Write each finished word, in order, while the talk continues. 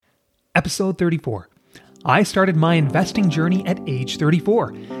episode 34. I started my investing journey at age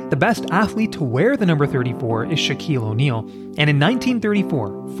 34. The best athlete to wear the number 34 is Shaquille O'Neal, and in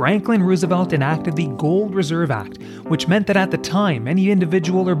 1934, Franklin Roosevelt enacted the Gold Reserve Act, which meant that at the time, any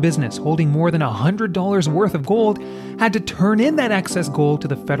individual or business holding more than $100 worth of gold had to turn in that excess gold to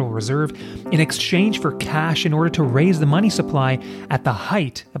the Federal Reserve in exchange for cash in order to raise the money supply at the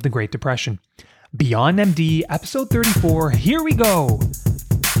height of the Great Depression. Beyond MD, episode 34, here we go!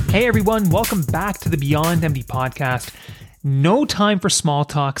 Hey everyone, welcome back to the Beyond MD podcast. No time for small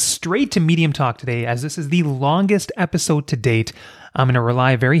talk, straight to medium talk today, as this is the longest episode to date. I'm going to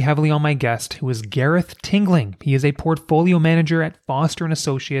rely very heavily on my guest, who is Gareth Tingling. He is a portfolio manager at Foster &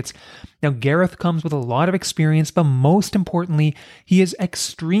 Associates. Now, Gareth comes with a lot of experience, but most importantly, he is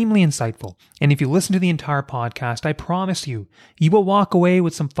extremely insightful. And if you listen to the entire podcast, I promise you, you will walk away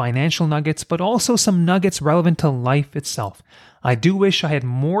with some financial nuggets, but also some nuggets relevant to life itself. I do wish I had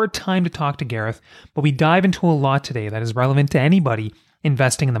more time to talk to Gareth, but we dive into a lot today that is relevant to anybody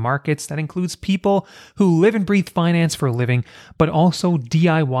investing in the markets. That includes people who live and breathe finance for a living, but also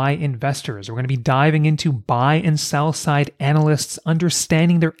DIY investors. We're going to be diving into buy and sell side analysts,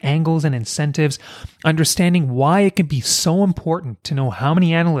 understanding their angles and incentives, understanding why it can be so important to know how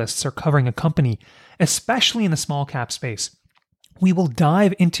many analysts are covering a company, especially in the small cap space. We will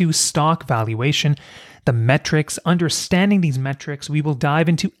dive into stock valuation, the metrics, understanding these metrics. We will dive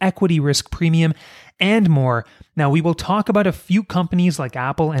into equity risk premium and more. Now, we will talk about a few companies like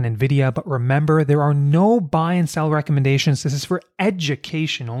Apple and Nvidia, but remember, there are no buy and sell recommendations. This is for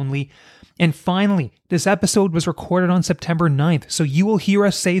education only. And finally, this episode was recorded on September 9th, so you will hear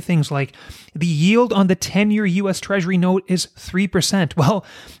us say things like, the yield on the 10-year US Treasury note is 3%. Well,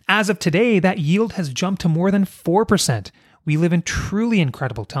 as of today, that yield has jumped to more than 4%. We live in truly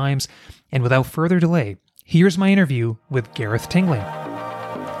incredible times, and without further delay, here's my interview with Gareth Tingling.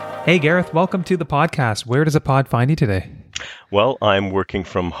 Hey Gareth, welcome to the podcast. Where does a pod find you today? Well, I'm working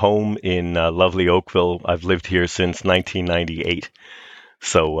from home in lovely Oakville. I've lived here since 1998.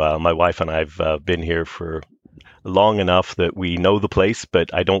 So my wife and I have been here for long enough that we know the place,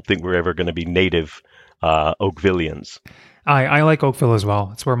 but I don't think we're ever going to be native Oakvillians. I like Oakville as well.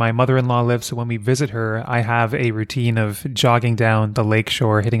 It's where my mother-in-law lives, so when we visit her, I have a routine of jogging down the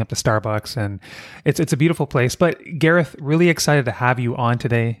lakeshore, hitting up the Starbucks, and it's a beautiful place. But Gareth, really excited to have you on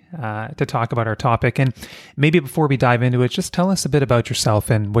today to talk about our topic. And maybe before we dive into it, just tell us a bit about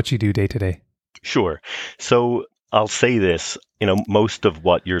yourself and what you do day to day. Sure. So I'll say this, most of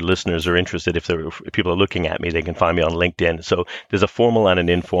what your listeners are interested, if people are looking at me, they can find me on LinkedIn. So there's a formal and an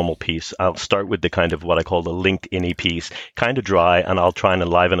informal piece. I'll start with the kind of what I call the LinkedIn-y piece, kind of dry, and I'll try and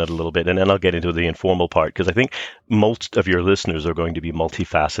enliven it a little bit, and then I'll get into the informal part, because I think most of your listeners are going to be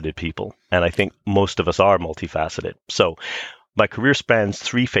multifaceted people, and I think most of us are multifaceted. So my career spans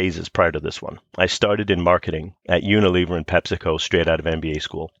 3 phases prior to this one. I started in marketing at Unilever and PepsiCo straight out of MBA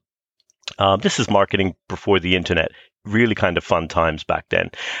school. This is marketing before the internet. Really kind of fun times back then.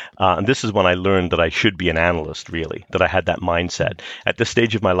 And this is when I learned that I should be an analyst, really, that I had that mindset. At this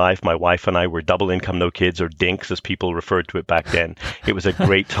stage of my life, my wife and I were double income, no kids, or dinks, as people referred to it back then. It was a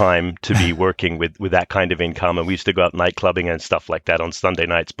great time to be working with that kind of income. And we used to go out night clubbing and stuff like that on Sunday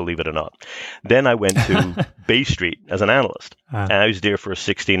nights, believe it or not. Then I went to Bay Street as an analyst. And I was there for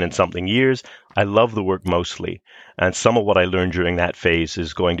 16 and something years. I love the work mostly. And some of what I learned during that phase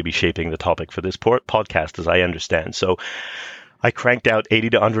is going to be shaping the topic for this podcast, as I understand. So I cranked out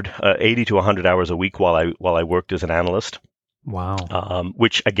 80 to 100 hours a week while I worked as an analyst. Wow.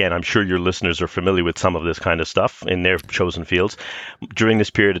 Which, again, I'm sure your listeners are familiar with some of this kind of stuff in their chosen fields. During this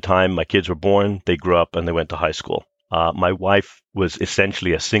period of time, my kids were born, they grew up, and they went to high school. My wife was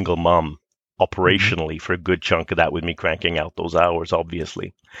essentially a single mom operationally for a good chunk of that, with me cranking out those hours,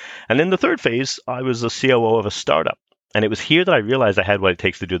 obviously. And in the third phase, I was a COO of a startup. And it was here that I realized I had what it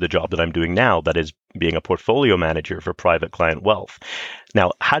takes to do the job that I'm doing now, that is being a portfolio manager for private client wealth.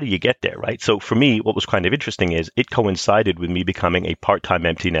 Now, how do you get there, right? So for me, what was kind of interesting is it coincided with me becoming a part-time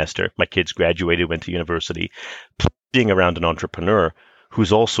empty nester. My kids graduated, went to university, being around an entrepreneur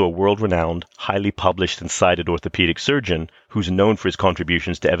who's also a world-renowned, highly published and cited orthopedic surgeon who's known for his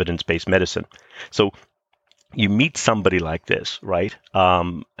contributions to evidence-based medicine. So you meet somebody like this, right?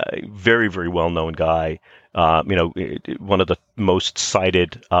 A very, very well-known guy, one of the most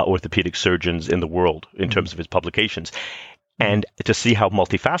cited orthopedic surgeons in the world in terms of his publications. And to see how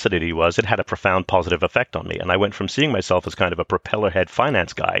multifaceted he was, it had a profound positive effect on me. And I went from seeing myself as kind of a propeller head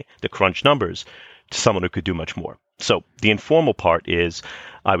finance guy that crunched numbers to someone who could do much more. So the informal part is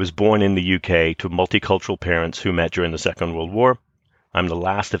I was born in the UK to multicultural parents who met during the Second World War. I'm the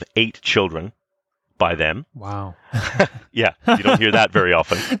last of 8 children, by them. Wow. Yeah, you don't hear that very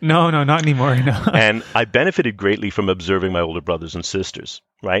often. No, not anymore. No. And I benefited greatly from observing my older brothers and sisters,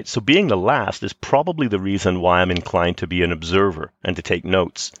 right? So being the last is probably the reason why I'm inclined to be an observer and to take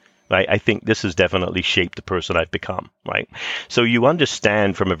notes. Right? I think this has definitely shaped the person I've become, right? So you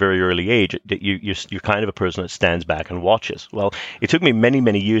understand from a very early age that you're kind of a person that stands back and watches. Well, it took me many,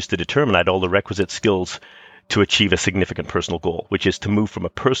 many years to determine I had all the requisite skills to achieve a significant personal goal, which is to move from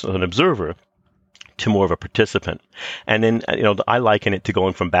an observer to more of a participant. And then, I liken it to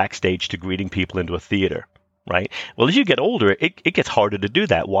going from backstage to greeting people into a theater, right? Well, as you get older, it gets harder to do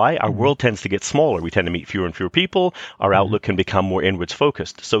that. Why? Our world tends to get smaller. We tend to meet fewer and fewer people. Our outlook can become more inwards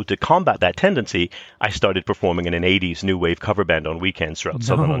focused. So to combat that tendency, I started performing in an 80s new wave cover band on weekends throughout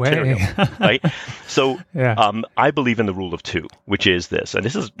Southern Ontario, right? So I believe in the rule of two, which is this. And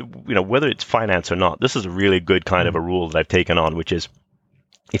this is, whether it's finance or not, this is a really good kind of a rule that I've taken on, which is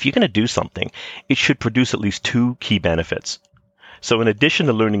if you're going to do something, it should produce at least two key benefits. So in addition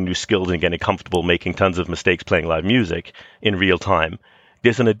to learning new skills and getting comfortable making tons of mistakes playing live music in real time,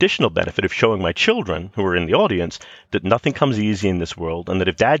 there's an additional benefit of showing my children who are in the audience that nothing comes easy in this world and that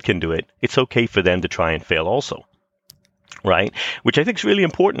if dad can do it, it's okay for them to try and fail also. Right? Which I think is really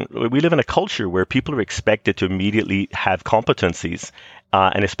important. We live in a culture where people are expected to immediately have competencies,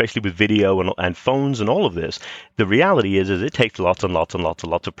 and especially with video and phones and all of this, the reality is it takes lots and lots and lots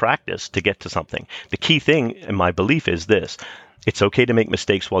and lots of practice to get to something. The key thing in my belief is this. It's okay to make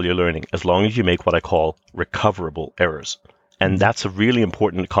mistakes while you're learning, as long as you make what I call recoverable errors. And that's a really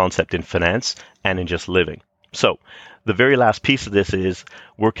important concept in finance and in just living. So the very last piece of this is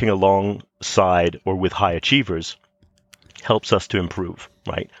working alongside or with high achievers helps us to improve,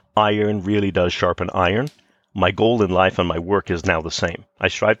 right? Iron really does sharpen iron. My goal in life and my work is now the same. I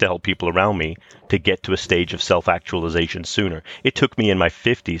strive to help people around me to get to a stage of self-actualization sooner. It took me in my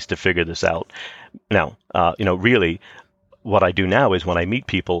 50s to figure this out. Now, really, what I do now is when I meet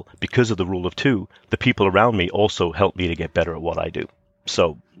people, because of the rule of two, the people around me also help me to get better at what I do.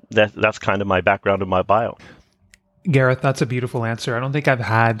 So that's kind of my background and my bio. Gareth, that's a beautiful answer. I don't think I've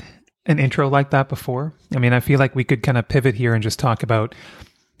had an intro like that before. I mean, I feel like we could kind of pivot here and just talk about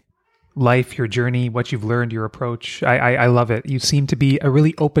life, your journey, what you've learned, your approach. I love it. You seem to be a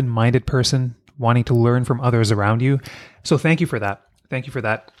really open-minded person, wanting to learn from others around you. So thank you for that. Thank you for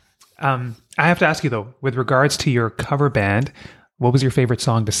that. I have to ask you though, with regards to your cover band, what was your favorite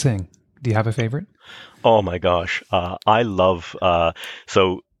song to sing? Do you have a favorite? Oh my gosh. I love,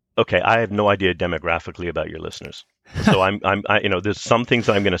 okay, I have no idea demographically about your listeners. So there's some things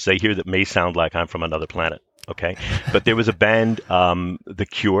I'm going to say here that may sound like I'm from another planet. Okay. But there was a band, The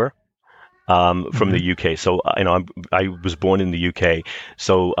Cure, from the UK. So, I was born in the UK.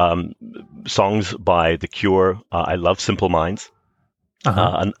 So, songs by The Cure, I love Simple Minds.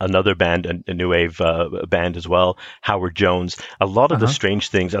 Another band, a new wave band as well, Howard Jones. A lot of the strange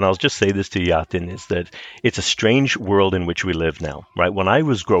things, and I'll just say this to you, Yatin, is that it's a strange world in which we live now, right? When I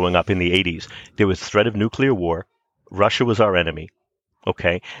was growing up in the 80s, there was threat of nuclear war. Russia was our enemy,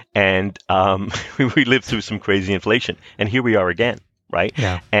 okay? And we lived through some crazy inflation. And here we are again, right?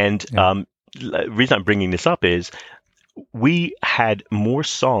 Yeah. And the reason I'm bringing this up is we had more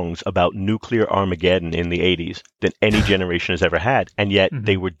songs about nuclear Armageddon in the 80s than any generation has ever had. And yet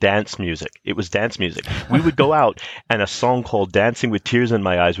they were dance music. It was dance music. We would go out and a song called Dancing with Tears in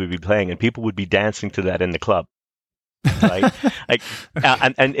My Eyes would be playing and people would be dancing to that in the club. Right?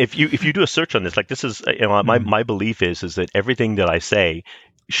 And if you do a search on this, like this is, my belief is that everything that I say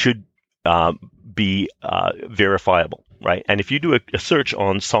should be verifiable. Right. And if you do a search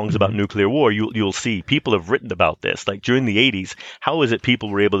on songs about nuclear war, you'll see people have written about this. Like during the 80s, how is it people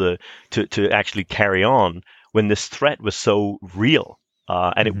were able to actually carry on when this threat was so real?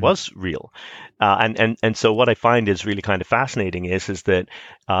 And it was real. And so what I find is really kind of fascinating is that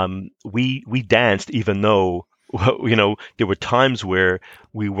we danced even though, there were times where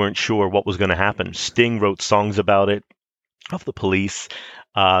we weren't sure what was going to happen. Sting wrote songs about it, of the Police.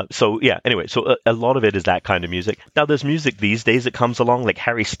 Anyway, so a lot of it is that kind of music. Now, there's music these days that comes along, like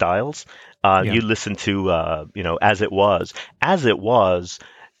Harry Styles. You listen to, As It Was. As It Was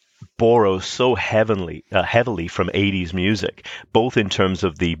borrows so heavily from 80s music, both in terms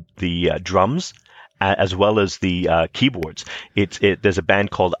of the drums as well as the keyboards. There's a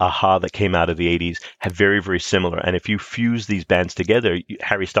band called Aha that came out of the 80s, had very, very similar. And if you fuse these bands together,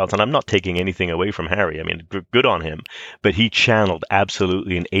 Harry Styles, and I'm not taking anything away from Harry, I mean, good on him, but he channeled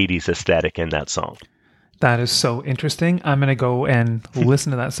absolutely an 80s aesthetic in that song. That is so interesting. I'm going to go and listen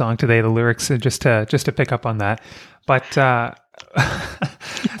to that song today, the lyrics, just to pick up on that. But,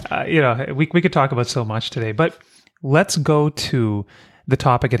 we could talk about so much today, but let's go to the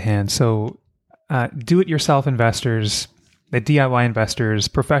topic at hand. So, do-it-yourself investors, the DIY investors,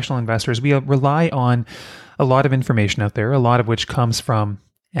 professional investors, we rely on a lot of information out there, a lot of which comes from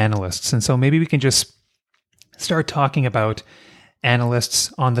analysts. And so maybe we can just start talking about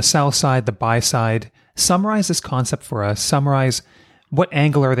analysts on the sell side, the buy side. Summarize this concept for us. Summarize what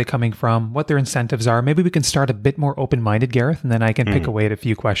angle are they coming from, what their incentives are. Maybe we can start a bit more open-minded, Gareth, and then I can pick away at a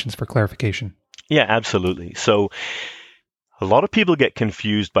few questions for clarification. Yeah, absolutely. So a lot of people get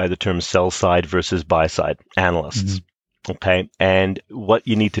confused by the term sell side versus buy side analysts. Okay. And what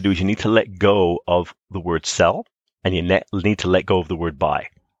you need to do is you need to let go of the word sell and you need to let go of the word buy.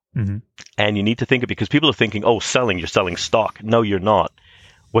 And you need to think of, because people are thinking, oh, you're selling stock. No, you're not.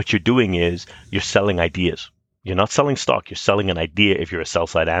 What you're doing is you're selling ideas. You're not selling stock. You're selling an idea if you're a sell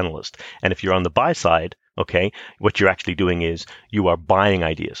side analyst. And if you're on the buy side, okay, what you're actually doing is you are buying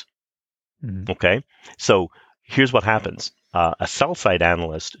ideas. Okay. So here's what happens. A sell side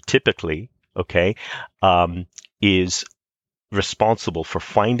analyst typically, okay, is responsible for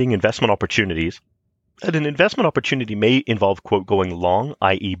finding investment opportunities. And an investment opportunity may involve, quote, going long,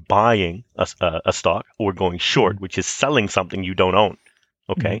 i.e. buying a stock, or going short, which is selling something you don't own.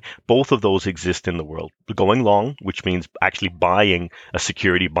 Okay. Both of those exist in the world. Going long, which means actually buying a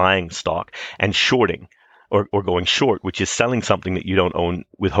security, buying stock, and shorting, or going short, which is selling something that you don't own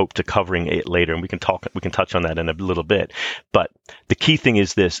with hope to covering it later. And we can touch on that in a little bit. But the key thing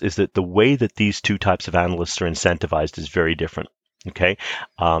is that the way that these two types of analysts are incentivized is very different. Okay.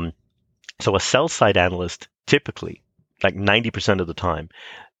 So a sell side analyst, typically, like 90% of the time,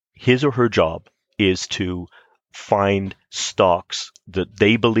 his or her job is to find stocks that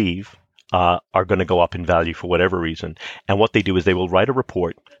they believe are going to go up in value for whatever reason. And what they do is they will write a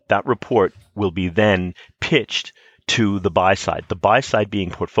report. That report will be then pitched to the buy side being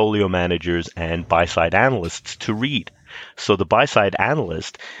portfolio managers and buy side analysts to read. So the buy side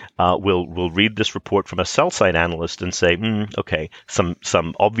analyst will read this report from a sell side analyst and say, okay, some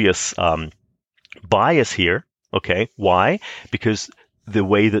obvious bias here. Okay, why? Because the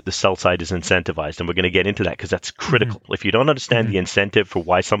way that the sell side is incentivized, and we're going to get into that because that's critical. If you don't understand the incentive for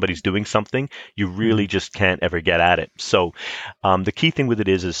why somebody's doing something, you really just can't ever get at it. So the key thing with it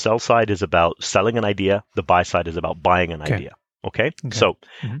is sell side is about selling an idea, the buy side is about buying an idea. Okay? So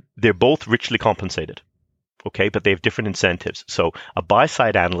they're both richly compensated. Okay, but they have different incentives. So a buy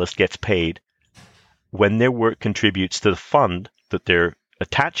side analyst gets paid when their work contributes to the fund that they're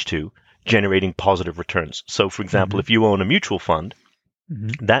attached to, generating positive returns. So for example, if you own a mutual fund,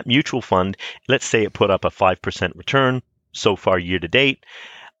 that mutual fund, let's say it put up a 5% return so far year to date.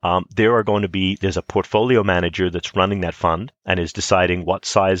 There's a portfolio manager that's running that fund and is deciding what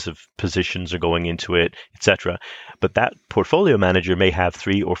size of positions are going into it, etc. But that portfolio manager may have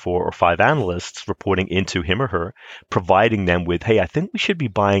 3 or 4 or 5 analysts reporting into him or her, providing them with, hey, I think we should be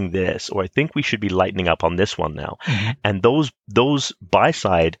buying this, or I think we should be lightening up on this one now. And those buy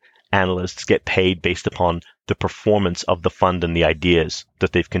side analysts get paid based upon the performance of the fund and the ideas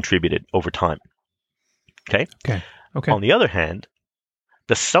that they've contributed over time. Okay. On the other hand,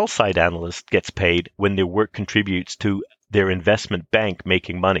 the sell side analyst gets paid when their work contributes to their investment bank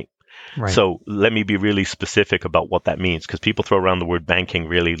making money. Right. So let me be really specific about what that means, because people throw around the word banking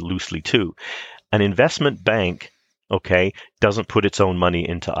really loosely too. An investment bank, okay, doesn't put its own money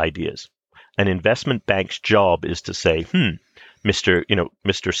into ideas. An investment bank's job is to say, Mr.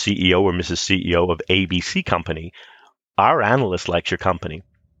 CEO or Mrs. CEO of ABC company, our analyst likes your company.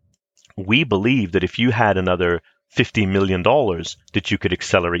 We believe that if you had another $50 million that you could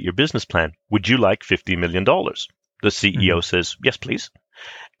accelerate your business plan. Would you like $50 million? The CEO says, yes, please.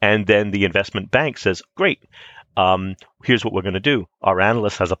 And then the investment bank says, great. Here's what we're going to do. Our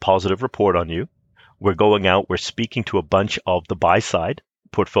analyst has a positive report on you. We're going out, we're speaking to a bunch of the buy side,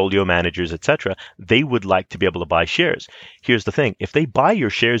 portfolio managers, etc. They would like to be able to buy shares. Here's the thing. If they buy your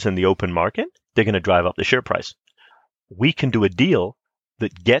shares in the open market, they're going to drive up the share price. We can do a deal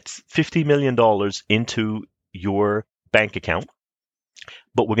that gets $50 million into your bank account,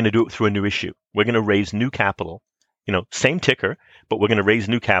 but we're going to do it through a new issue. We're going to raise new capital, same ticker, but we're going to raise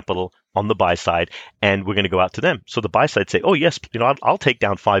new capital on the buy side, and we're going to go out to them. So the buy side say, oh, yes, I'll take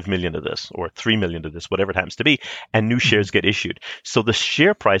down 5 million of this or 3 million of this, whatever it happens to be, and new shares get issued. So the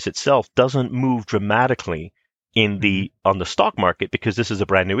share price itself doesn't move dramatically on the stock market because this is a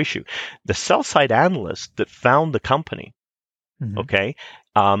brand new issue. The sell side analyst that found the company,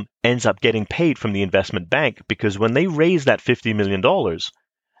 ends up getting paid from the investment bank because when they raise that $50 million,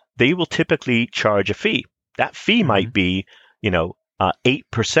 they will typically charge a fee. That fee might be,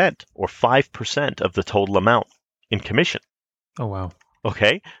 8% or 5% of the total amount in commission. Oh, wow.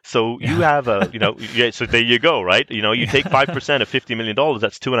 Okay. So you have so there you go, right? You take 5% of $50 million,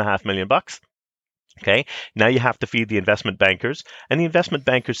 that's $2.5 million. Okay, now you have to feed the investment bankers, and the investment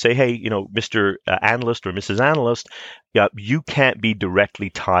bankers say, hey, Mr. Analyst or Mrs. Analyst, you can't be directly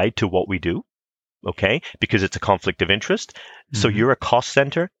tied to what we do, okay, because it's a conflict of interest. So Mm-hmm. you're a cost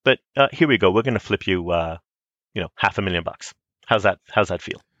center, but here we go. We're going to flip you, $500,000. How's that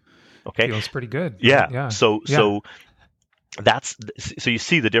feel? Okay, Feels pretty good, right? yeah. Yeah. So Yeah. so so you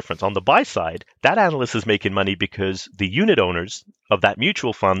see the difference on the buy side. That analyst is making money because the unit owners of that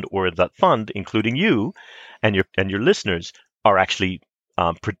mutual fund or that fund, including you and your listeners, are actually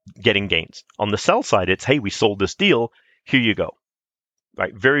getting gains. On the sell side, it's, hey, we sold this deal. Here you go.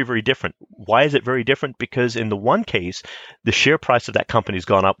 Right, very, very different. Why is it very different? Because in the one case, the share price of that company has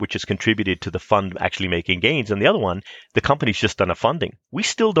gone up, which has contributed to the fund actually making gains. And the other one, the company's just done a funding. We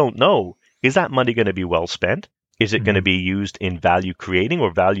still don't know, is that money going to be well spent? Is it going to Mm-hmm. be used in value creating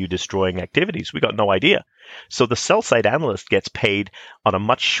or value destroying activities? We got no idea. So the sell side analyst gets paid on a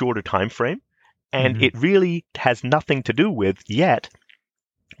much shorter time frame, and Mm-hmm. it really has nothing to do with yet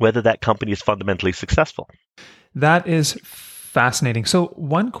whether that company is fundamentally successful. That is fascinating. So,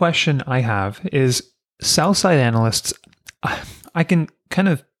 one question I have is sell side analysts, I can kind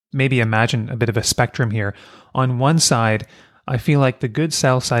of maybe imagine a bit of a spectrum here. On one side, I feel like the good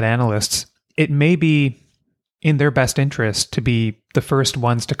sell side analysts, it may be in their best interest to be the first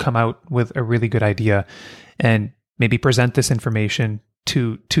ones to come out with a really good idea and maybe present this information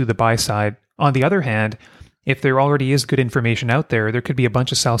to the buy side. On the other hand, if there already is good information out there, there could be a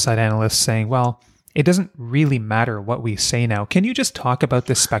bunch of sell side analysts saying, well, it doesn't really matter what we say now. Can you just talk about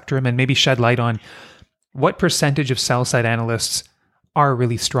this spectrum and maybe shed light on what percentage of sell side analysts are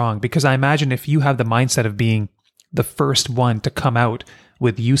really strong? Because I imagine if you have the mindset of being the first one to come out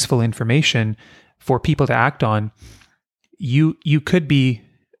with useful information for people to act on, you could be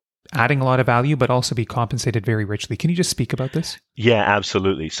adding a lot of value, but also be compensated very richly. Can you just speak about this? Yeah,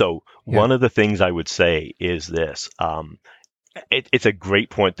 absolutely. So Yeah. one of the things I would say is this. It's a great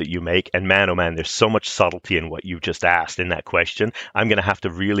point that you make. And man, oh man, there's so much subtlety in what you just asked in that question. I'm going to have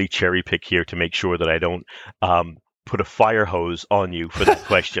to really cherry pick here to make sure that I don't put a fire hose on you for that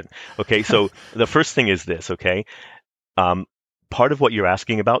question. Okay, so the first thing is this, okay? Um, Part of what you're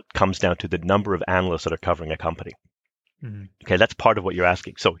asking about comes down to the number of analysts that are covering a company. Mm-hmm. Okay, that's part of what you're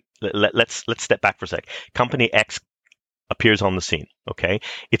asking. So let's step back for a sec. Company X appears on the scene. Okay,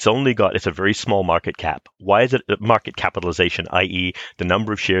 it's a very small market cap. Why is it market capitalization, i.e., the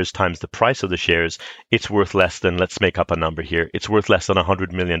number of shares times the price of the shares? It's worth less than, let's make up a number here. It's worth less than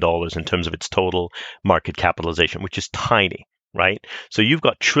 $100 million in terms of its total market capitalization, which is tiny. Right? So you've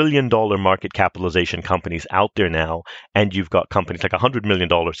got trillion-dollar market capitalization companies out there now, and you've got companies like $100 million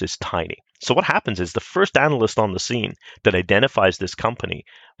is tiny. So what happens is the first analyst on the scene that identifies this company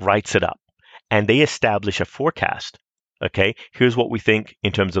writes it up, and they establish a forecast. Okay, here's what we think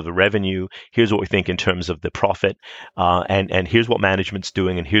in terms of the revenue. Here's what we think in terms of the profit, and here's what management's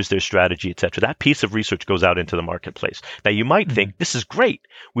doing, and here's their strategy, etc. That piece of research goes out into the marketplace. Now, you might think this is great.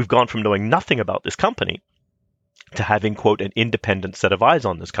 We've gone from knowing nothing about this company to having, quote, an independent set of eyes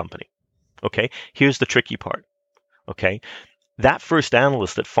on this company. Okay, here's the tricky part. Okay, that first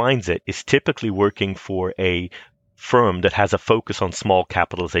analyst that finds it is typically working for a firm that has a focus on small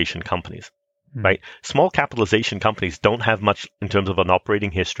capitalization companies. Mm-hmm. Right? Small capitalization companies don't have much in terms of an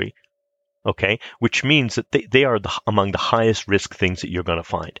operating history, okay? Which means that they are among the highest risk things that you're going to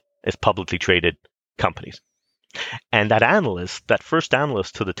find as publicly traded companies. And that first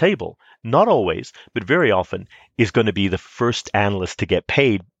analyst to the table, not always, but very often, is going to be the first analyst to get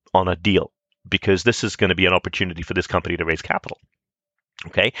paid on a deal because this is going to be an opportunity for this company to raise capital.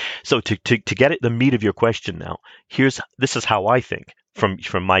 Okay, so to get at the meat of your question now, this is how I think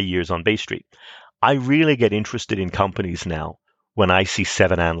from my years on Bay Street. I really get interested in companies now when I see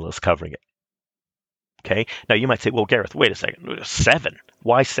 7 analysts covering it. Okay, now you might say, well, Gareth, wait a second, 7?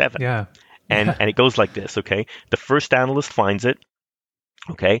 Why 7? Yeah. And Yeah. it goes like this. Okay, the first analyst finds it.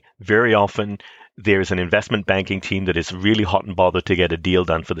 Okay, very often there's an investment banking team that is really hot and bothered to get a deal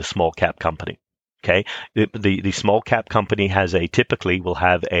done for the small cap company. Okay, the small cap company typically will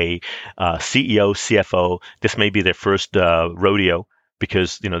have a CEO, CFO. This may be their first rodeo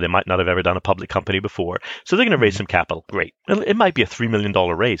because they might not have ever done a public company before. So they're going to raise some capital. Great. It might be a $3 million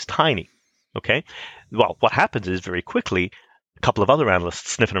raise, tiny. Okay. Well, what happens is very quickly, a couple of other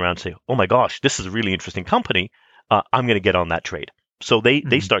analysts sniffing around say, oh my gosh, this is a really interesting company. I'm going to get on that trade. So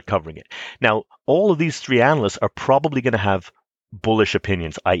they start covering it. Now, all of these 3 analysts are probably going to have bullish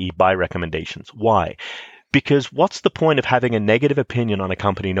opinions, i.e. buy recommendations. Why? Because what's the point of having a negative opinion on a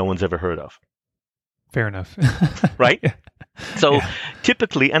company no one's ever heard of? Fair enough. right? Yeah. So Yeah.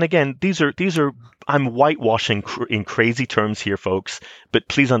 typically, and again, these are I'm whitewashing in crazy terms here, folks. But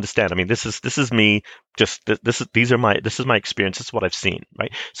please understand. I mean, this is me. Just this is my experience. This is what I've seen,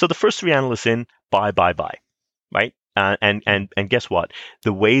 right? So the first three analysts in, buy, right? And guess what?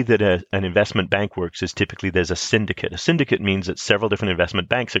 The way that an investment bank works is typically there's a syndicate. A syndicate means that several different investment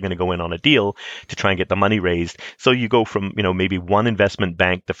banks are going to go in on a deal to try and get the money raised. So you go from maybe one investment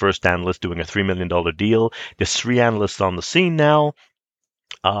bank, the first analyst doing a $3 million deal. There's three analysts on the scene now.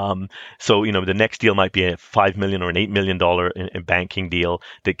 So the next deal might be a $5 million or an $8 million in banking deal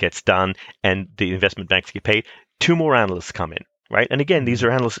that gets done, and the investment banks get paid. Two more analysts come in. Right. And again, these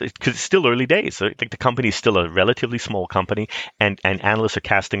are analysts because it's still early days. So I think the company is still a relatively small company, and analysts are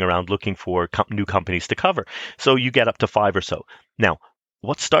casting around looking for new companies to cover. So you get up to five or so. Now,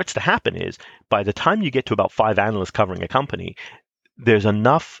 what starts to happen is by the time you get to about five analysts covering a company, there's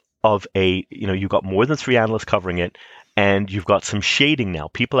enough of you've got more than three analysts covering it, and you've got some shading now.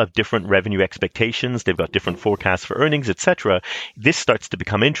 People have different revenue expectations. They've got different forecasts for earnings, etc. This starts to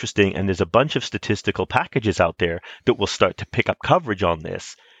become interesting, and there's a bunch of statistical packages out there that will start to pick up coverage on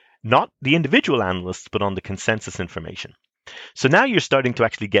this, not the individual analysts, but on the consensus information. So now you're starting to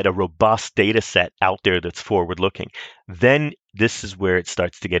actually get a robust data set out there that's forward-looking. Then this is where it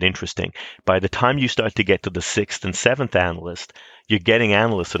starts to get interesting. By the time you start to get to the sixth and seventh analyst, you're getting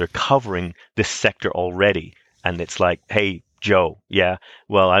analysts that are covering this sector already. And it's like, hey, Joe, yeah,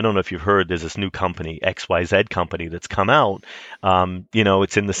 well, I don't know if you've heard, there's this new company, XYZ company, that's come out.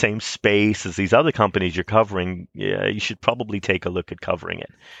 It's in the same space as these other companies you're covering. Yeah, you should probably take a look at covering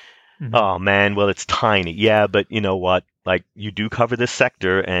it. Mm-hmm. Oh, man, well, it's tiny. Yeah, but you know what? Like, you do cover this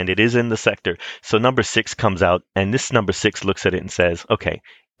sector, and it is in the sector. So number 6 comes out, and this number 6 looks at it and says, okay,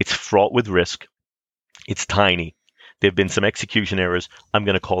 it's fraught with risk. It's tiny. There have been some execution errors. I'm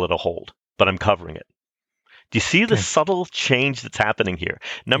going to call it a hold, but I'm covering it. Do you see the subtle change that's happening here?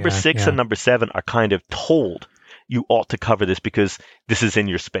 Number 6 and number 7 are kind of told you ought to cover this because this is in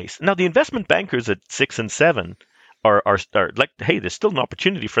your space. Now, the investment bankers at 6 and 7 are like, hey, there's still an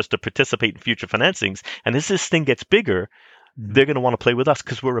opportunity for us to participate in future financings. And as this thing gets bigger, they're going to want to play with us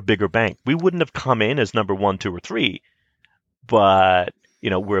because we're a bigger bank. We wouldn't have come in as number 1, 2, or 3, but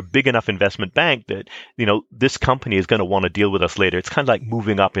we're a big enough investment bank that, this company is going to want to deal with us later. It's kind of like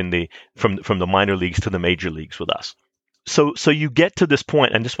moving up from the minor leagues to the major leagues with us. So you get to this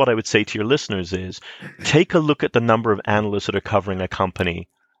point, and this is what I would say to your listeners is, take a look at the number of analysts that are covering a company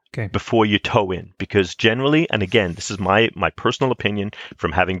before you toe in. Because generally, and again, this is my personal opinion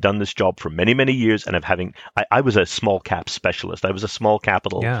from having done this job for many, many years, and I was a small cap specialist. I was a small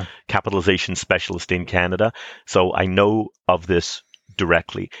capitalization specialist in Canada. So I know of this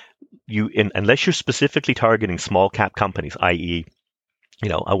directly. Unless you're specifically targeting small cap companies, i.e.,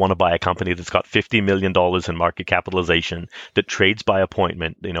 I want to buy a company that's got $50 million in market capitalization that trades by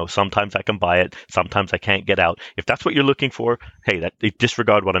appointment. Sometimes I can buy it, sometimes I can't get out. If that's what you're looking for, hey,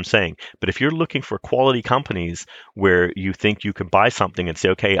 disregard what I'm saying. But if you're looking for quality companies where you think you can buy something and say,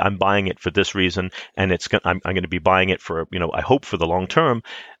 okay, I'm buying it for this reason, and I'm going to be buying it for, I hope for the long term,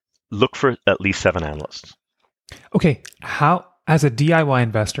 look for at least 7 analysts. Okay, how, as a DIY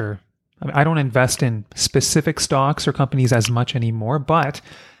investor, I don't invest in specific stocks or companies as much anymore, but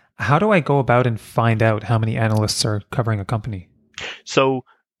how do I go about and find out how many analysts are covering a company? So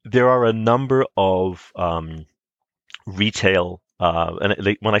there are a number of retail,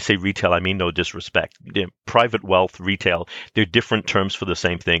 and when I say retail, I mean no disrespect. Private wealth, retail, they're different terms for the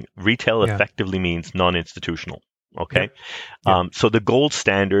same thing. Retail effectively means non-institutional. Okay. Yep. So the gold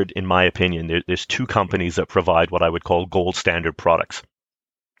standard, in my opinion, there's 2 companies that provide what I would call gold standard products.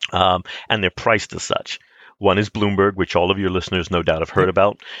 And they're priced as such. One is Bloomberg, which all of your listeners no doubt have heard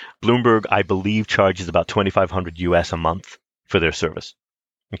about. Bloomberg, I believe, charges about $2,500 US a month for their service.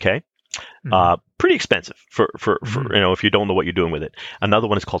 Okay, pretty expensive for if you don't know what you're doing with it. Another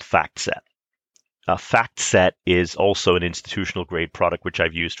one is called FactSet. FactSet is also an institutional grade product which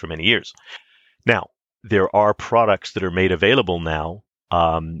I've used for many years. Now, there are products that are made available now,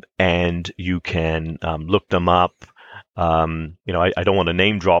 and you can look them up. I don't want to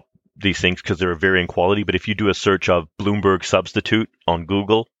name drop these things because they're of varying quality, but if you do a search of Bloomberg substitute on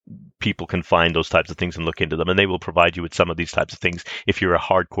Google, people can find those types of things and look into them, and they will provide you with some of these types of things if you're a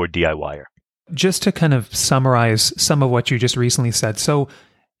hardcore DIYer. Just to kind of summarize some of what you just recently said. So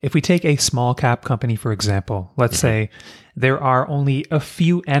if we take a small cap company, for example, let's say there are only a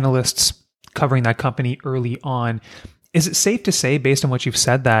few analysts covering that company early on. Is it safe to say, based on what you've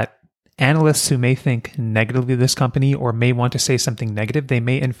said, that analysts who may think negatively of this company or may want to say something negative, they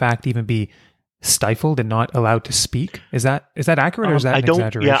may in fact even be stifled and not allowed to speak. Is that accurate, or is that an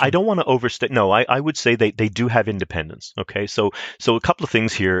exaggeration? Yeah, I don't want to overstate. No, I would say they do have independence. Okay, so a couple of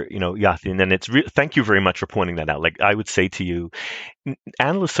things here, Yathi, and then thank you very much for pointing that out. Like I would say to you,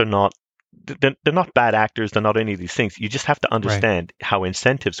 analysts are not. They're not bad actors. They're not any of these things. You just have to understand how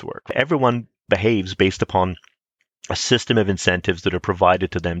incentives work. Everyone behaves based upon a system of incentives that are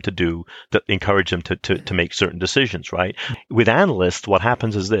provided to them that encourage them to make certain decisions, right? With analysts, what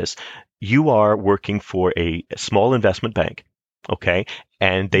happens is this. You are working for a small investment bank, okay?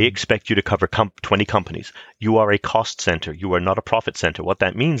 And they expect you to cover 20 companies. You are a cost center. You are not a profit center. What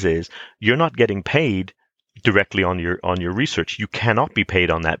that means is you're not getting paid directly on your research. You cannot be paid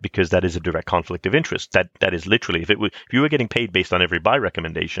on that because that is a direct conflict of interest. That is literally, if you were getting paid based on every buy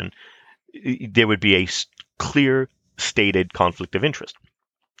recommendation, there would be a clear stated conflict of interest.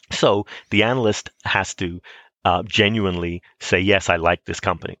 So the analyst has to genuinely say, yes, I like this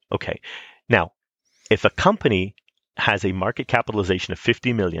company. Okay. Now, if a company has a market capitalization of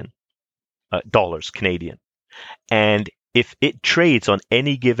 $50 million Canadian, and if it trades on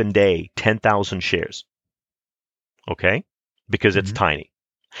any given day 10,000 shares, okay, because it's tiny,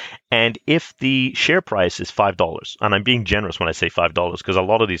 and if the share price is $5, and I'm being generous when I say $5 because a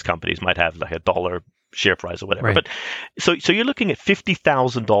lot of these companies might have like $1 share price or whatever. Right. But so you're looking at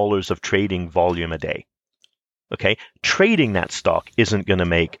 $50,000 of trading volume a day. Okay, trading that stock isn't going to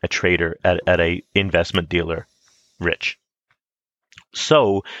make a trader at a investment dealer rich.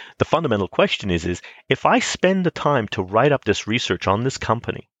 So the fundamental question is if I spend the time to write up this research on this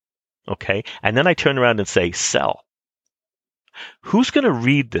company, okay, and then I turn around and say sell, who's going to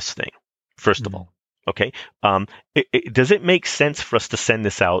read this thing? First of all, okay, does it make sense for us to send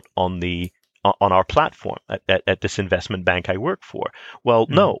this out on our platform at this investment bank I work for? Well,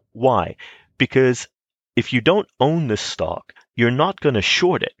 no. Why? Because if you don't own this stock, you're not going to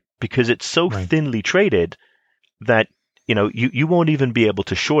short it because it's so thinly traded that you won't even be able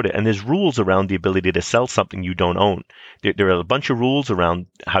to short it. And there's rules around the ability to sell something you don't own. There are a bunch of rules around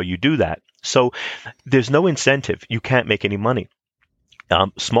how you do that. So there's no incentive. You can't make any money.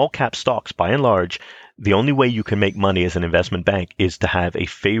 Small cap stocks, by and large, the only way you can make money as an investment bank is to have a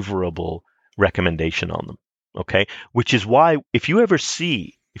favorable recommendation on them. Okay, which is why if you ever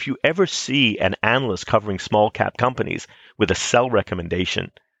see an analyst covering small cap companies with a sell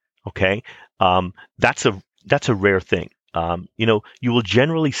recommendation, okay, that's a rare thing. You will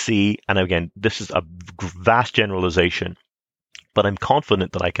generally see, and again, this is a vast generalization, but I'm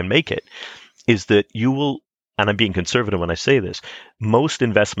confident that I can make it, is that you will, and I'm being conservative when I say this, most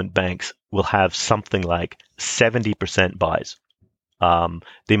investment banks will have something like 70% buys.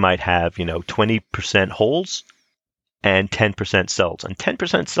 They might have, 20% holds and 10% sells. And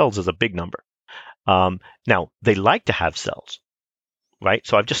 10% sells is a big number. Now, they like to have sells, right?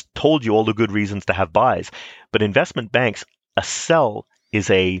 So I've just told you all the good reasons to have buys. But investment banks, a sell is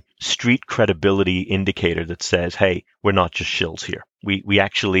a street credibility indicator that says, hey, we're not just shills here. We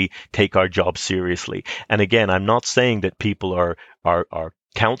actually take our job seriously. And again, I'm not saying that people are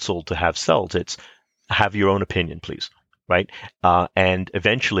counseled to have sells. It's have your own opinion, please. Right. And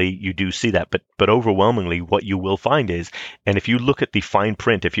eventually you do see that. But overwhelmingly, what you will find is, and if you look at the fine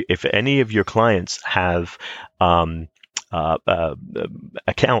print, if any of your clients have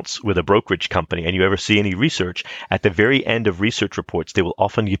accounts with a brokerage company and you ever see any research, at the very end of research reports, they will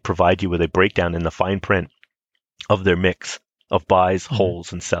often provide you with a breakdown in the fine print of their mix of buys,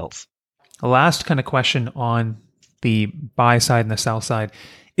 holds, and sells. A last kind of question on the buy side and the sell side.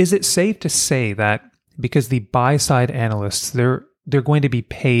 Is it safe to say that because the buy side analysts, they're going to be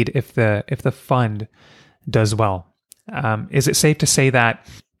paid if the fund does well? Is it safe to say that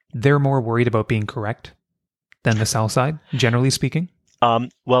they're more worried about being correct than the sell side, generally speaking?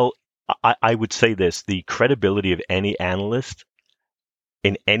 Well, I would say this: the credibility of any analyst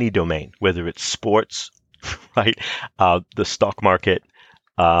in any domain, whether it's sports, right, the stock market,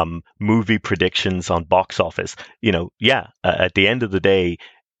 movie predictions on box office, at the end of the day,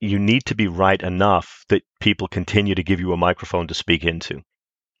 you need to be right enough that people continue to give you a microphone to speak into,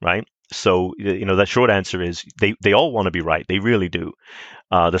 right? So, the short answer is they all want to be right. They really do.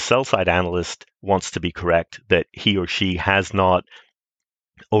 The sell side analyst wants to be correct, that he or she has not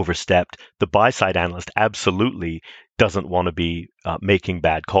overstepped. The buy side analyst absolutely doesn't want to be making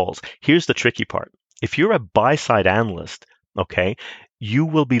bad calls. Here's the tricky part. If you're a buy side analyst, okay, you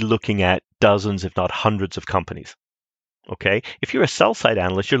will be looking at dozens, if not hundreds of companies. Okay. If you're a sell side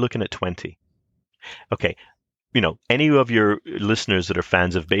analyst, you're looking at 20. Okay. any of your listeners that are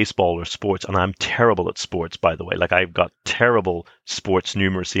fans of baseball or sports, and I'm terrible at sports, by the way, like I've got terrible sports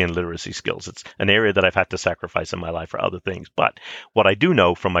numeracy and literacy skills. It's an area that I've had to sacrifice in my life for other things. But what I do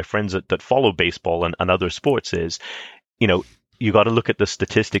know from my friends that follow baseball and other sports is, you got to look at the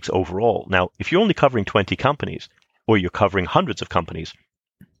statistics overall. Now, if you're only covering 20 companies or you're covering hundreds of companies,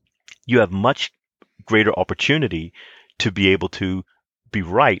 you have much greater opportunity to be able to be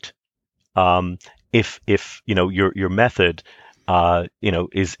right if your method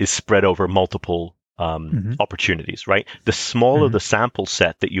is spread over multiple opportunities, right? The smaller the sample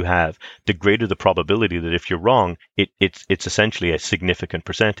set that you have, the greater the probability that if you're wrong, it's essentially a significant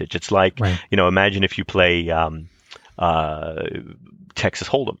percentage. It's like, imagine if you play Texas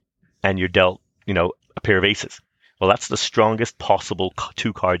Hold'em and you're dealt a pair of aces. Well, that's the strongest possible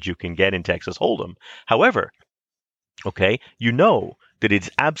two cards you can get in Texas Hold'em. However, that it's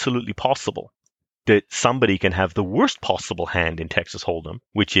absolutely possible that somebody can have the worst possible hand in Texas Hold'em,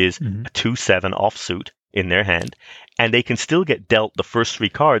 which is a 2-7 offsuit in their hand, and they can still get dealt the first three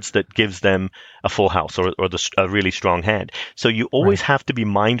cards that gives them a full house or a really strong hand. So you always have to be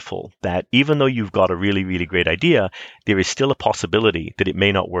mindful that even though you've got a really, really great idea, there is still a possibility that it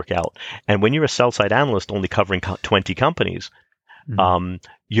may not work out. And when you're a sell-side analyst only covering 20 companies,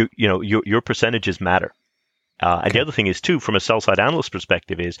 your percentages matter. And the other thing is, too, from a sell-side analyst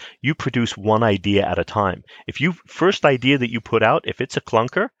perspective, is you produce one idea at a time. If first idea that you put out, if it's a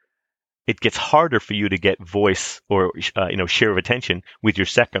clunker, it gets harder for you to get voice or share of attention with your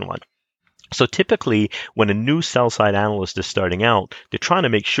second one. So typically, when a new sell-side analyst is starting out, they're trying to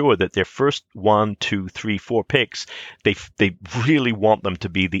make sure that their first 1, 2, 3, 4 picks, they really want them to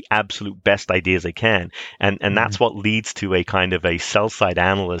be the absolute best ideas they can. And that's what leads to a kind of a sell-side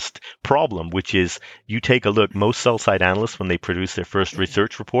analyst problem, which is you take a look, most sell-side analysts, when they produce their first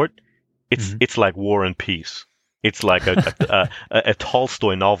research report, it's like War and Peace. It's like a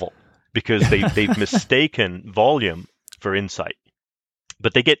Tolstoy novel, because they've mistaken volume for insight.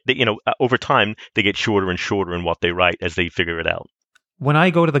 But over time, they get shorter and shorter in what they write as they figure it out. When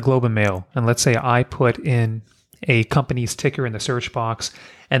I go to the Globe and Mail, and let's say I put in a company's ticker in the search box,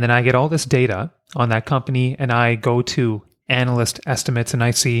 and then I get all this data on that company, and I go to analyst estimates, and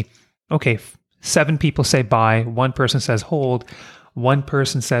I see, 7 people say buy, 1 person says hold, 1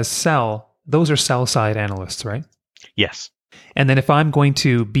 person says sell. Those are sell-side analysts, right? Yes. And then if I'm going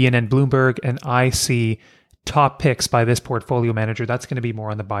to BNN Bloomberg and I see top picks by this portfolio manager, that's going to be more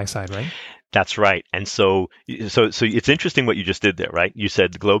on the buy side, right? That's right. And so it's interesting what you just did there, right? You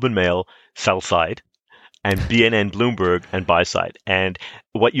said the Globe and Mail sell side and BNN Bloomberg and buy side. And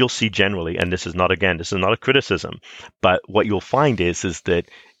what you'll see generally, and this is not a criticism, but what you'll find is that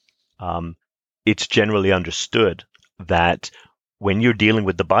it's generally understood that when you're dealing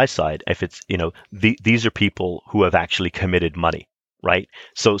with the buy side, if it's, these are people who have actually committed money. Right.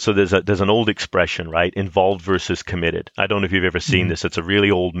 So there's an old expression, right? Involved versus committed. I don't know if you've ever seen this. It's a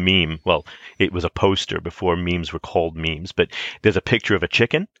really old meme. Well, it was a poster before memes were called memes, but there's a picture of a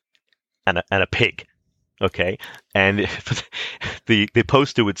chicken and a pig. Okay. And the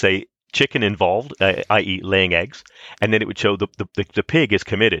poster would say chicken involved, i.e. laying eggs. And then it would show the pig is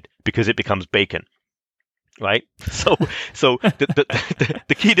committed because it becomes bacon. Right. So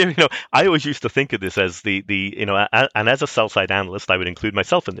the key to, I always used to think of this as and as a sell side analyst, I would include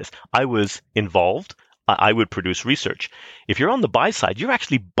myself in this. I was involved. I would produce research. If you're on the buy side, you're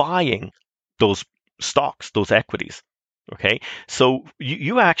actually buying those stocks, those equities. Okay. So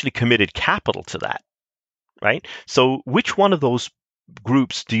you actually committed capital to that. Right. So which one of those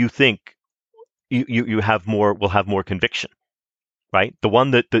groups do you think you have will have more conviction? Right? The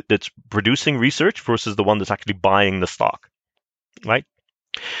one that's producing research versus the one that's actually buying the stock, right?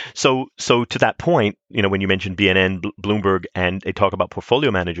 So to that point, when you mentioned BNN, Bloomberg, and they talk about portfolio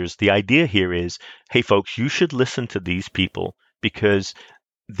managers, the idea here is, hey, folks, you should listen to these people because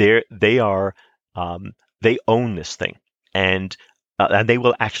they own this thing, and they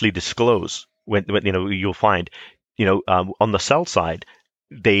will actually disclose when you'll find, on the sell side,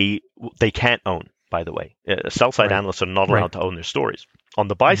 they can't own. By the way, sell-side analysts are not allowed to own their stories. On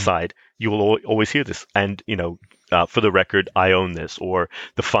the buy side, you will always hear this. And, for the record, I own this, or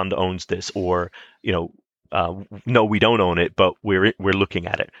the fund owns this, or, no, we don't own it, but we're looking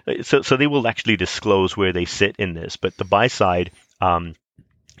at it. So they will actually disclose where they sit in this. But the buy side,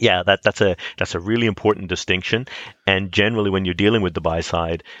 that's a really important distinction. And generally, when you're dealing with the buy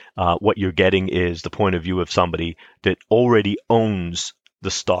side, what you're getting is the point of view of somebody that already owns the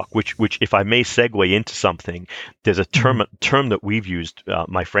stock, which if I may segue into something, there's a term that we've used,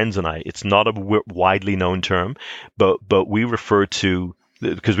 my friends and I. It's not a widely known term, but we refer to,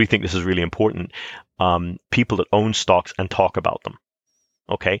 because we think this is really important, people that own stocks and talk about them.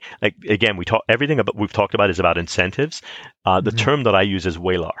 Okay, like again, we've talked about is about incentives. The term that I use is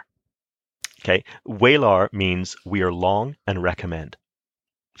WALAR. Okay, WALAR means we are long and recommend.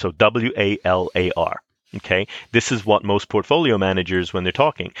 So WALAR. Okay, this is what most portfolio managers, when they're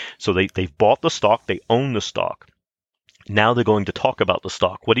talking, so they've bought the stock, they own the stock. Now they're going to talk about the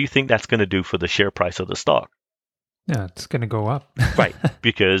stock. What do you think that's going to do for the share price of the stock? Yeah, it's going to go up. Right.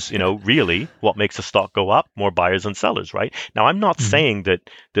 Because, really what makes a stock go up? More buyers and sellers, right? Now, I'm not saying that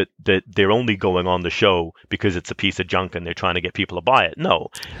they're only going on the show because it's a piece of junk and they're trying to get people to buy it. No,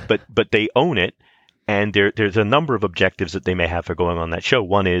 but they own it. And there's a number of objectives that they may have for going on that show.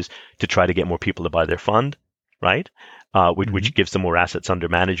 One is to try to get more people to buy their fund, right? Which gives them more assets under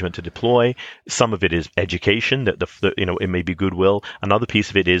management to deploy. Some of it is education, that it may be goodwill. Another piece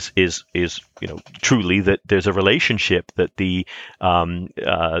of it is truly that there's a relationship that the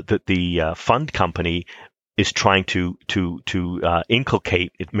fund company is trying to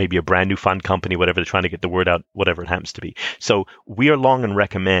inculcate. It may be a brand new fund company, whatever they're trying to get the word out, whatever it happens to be. So we are long and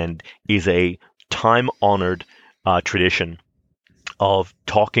recommend is a time-honored tradition of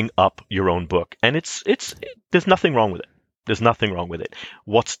talking up your own book, and there's nothing wrong with it. There's nothing wrong with it.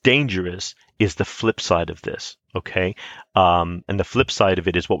 What's dangerous is the flip side of this. Okay, and the flip side of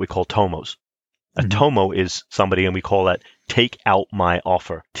it is what we call TOMOs. A TOMO is somebody, and we call that take out my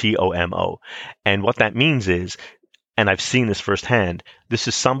offer, TOMO. And what that means is, and I've seen this firsthand, this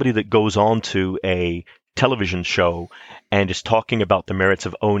is somebody that goes on to a television show and is talking about the merits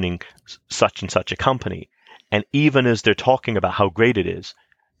of owning such and such a company. And even as they're talking about how great it is,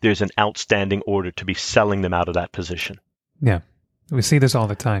 there's an outstanding order to be selling them out of that position. Yeah. We see this all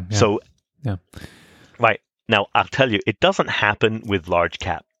the time. Yeah. So, right. Now, I'll tell you, it doesn't happen with large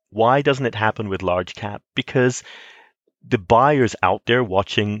cap. Why doesn't it happen with large cap? Because the buyers out there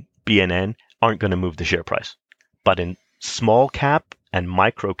watching BNN aren't going to move the share price. But in small cap and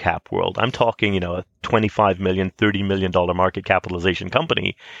micro cap world, I'm talking, a $25 million, $30 million market capitalization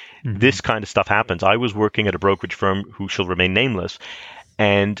company, this kind of stuff happens. I was working at a brokerage firm who shall remain nameless,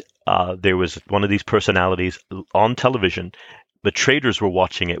 and there was one of these personalities on television. The traders were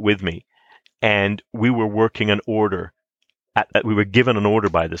watching it with me, and we were working an order. We were given an order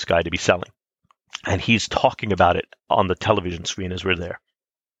by this guy to be selling, and he's talking about it on the television screen as we're there.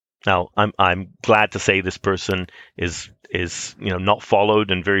 Now, I'm glad to say this person is not followed,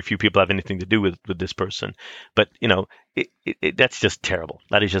 and very few people have anything to do with this person. But that's just terrible.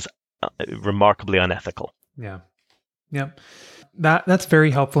 That is just remarkably unethical. Yeah. That's very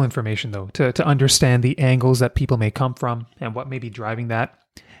helpful information, though, to understand the angles that people may come from and what may be driving that.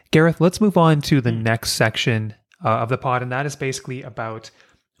 Gareth, let's move on to the next section of the pod, and that is basically about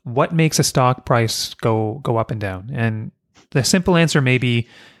what makes a stock price go up and down. And the simple answer may be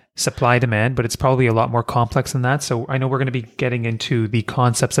supply demand, but it's probably a lot more complex than that. So I know we're going to be getting into the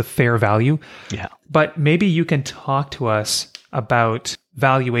concepts of fair value. Yeah. But maybe you can talk to us about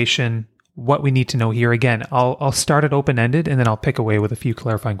valuation, what we need to know here. Again, I'll start it open-ended, and then I'll pick away with a few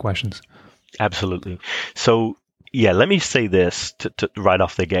clarifying questions. Absolutely. So, let me say this to right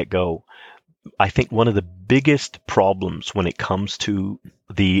off the get-go. I think one of the biggest problems when it comes to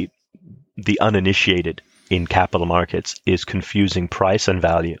the uninitiated in capital markets is confusing price and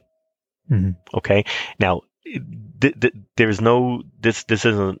value. Okay. Now, there's no, this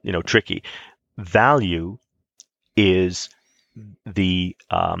isn't, tricky. Value is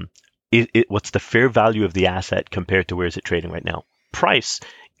what's the fair value of the asset compared to where is it trading right now. Price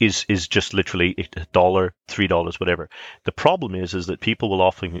is just literally $1, $3, whatever. The problem is that people will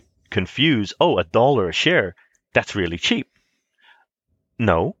often confuse, $1 a share, that's really cheap.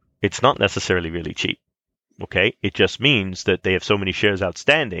 No, it's not necessarily really cheap. Okay, it just means that they have so many shares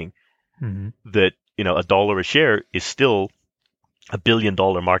outstanding that $1 a share is still $1 billion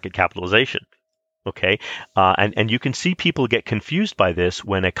market capitalization. Okay, and you can see people get confused by this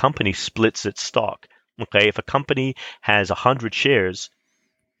when a company splits its stock. Okay, if a company has 100 shares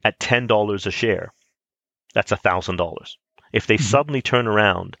at $10 a share, that's $1,000. If they suddenly turn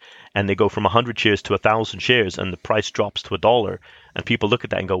around and they go from 100 shares to 1,000 shares and the price drops to $1, and people look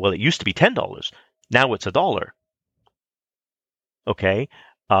at that and go, well, it used to be $10. Now it's $1. Okay.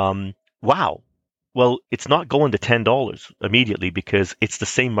 Wow. Well, it's not going to $10 immediately because it's the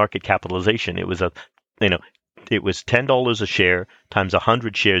same market capitalization. It was it was $10 a share times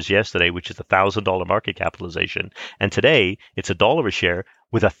 100 shares yesterday, which is $1,000 market capitalization, and today it's $1 a share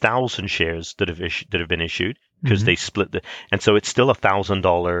with 1,000 shares that have been issued because they split and so it's still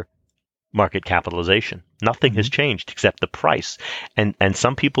 $1,000 market capitalization. Nothing has changed except the price, and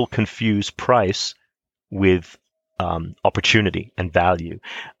some people confuse price with opportunity and value.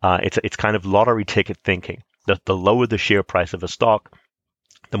 It's kind of lottery ticket thinking. The lower the share price of a stock,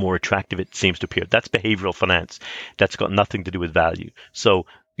 the more attractive it seems to appear. That's behavioral finance. That's got nothing to do with value. So,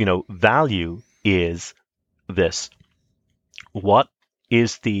 value is this. What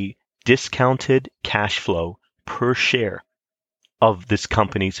is the discounted cash flow per share of this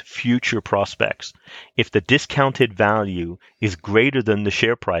company's future prospects? If the discounted value is greater than the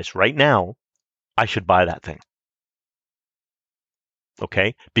share price right now, I should buy that thing.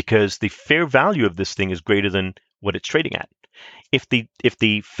 Okay? Because the fair value of this thing is greater than what it's trading at. If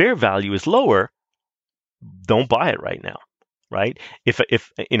the fair value is lower, don't buy it right now, right?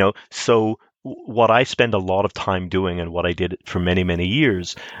 So what I spend a lot of time doing, and what I did for many, many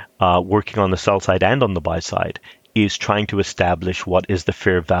years, working on the sell side and on the buy side, is trying to establish what is the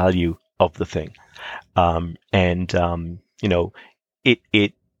fair value of the thing.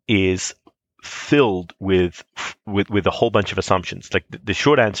 It is filled with a whole bunch of assumptions. Like the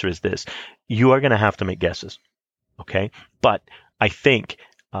short answer is this: you are going to have to make guesses, okay? But I think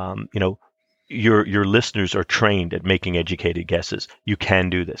your listeners are trained at making educated guesses. You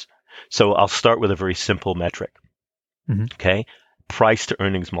can do this. So I'll start with a very simple metric. Okay, price to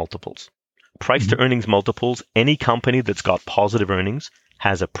earnings multiples. Price to earnings multiples. Any company that's got positive earnings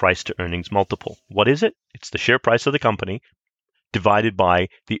has a price to earnings multiple. What is it? It's the share price of the company divided by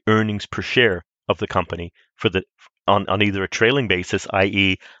the earnings per share of the company on either a trailing basis,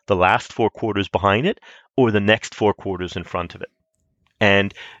 i.e. the last 4 quarters behind it, or the next 4 quarters in front of it.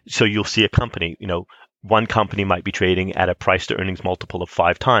 And so you'll see a company, one company might be trading at a price to earnings multiple of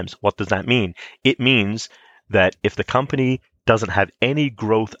 5 times. What does that mean? It means that if the company doesn't have any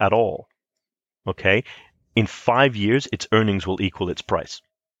growth at all, okay, in 5 years, its earnings will equal its price.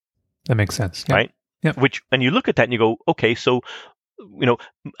 That makes sense. Yeah. Right? Yeah. And you look at that and you go, okay, so,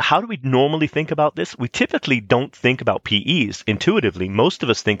 how do we normally think about this? We typically don't think about PEs. Intuitively, most of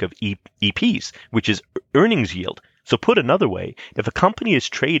us think of EPs, which is earnings yield. So put another way, if a company is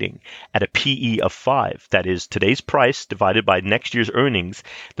trading at a PE of 5, that is today's price divided by next year's earnings,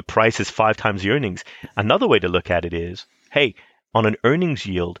 the price is 5 times the earnings. Another way to look at it is, hey, on an earnings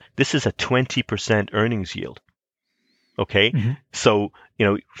yield, this is a 20% earnings yield. Okay? So,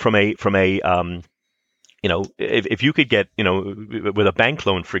 from a if you could get, with a bank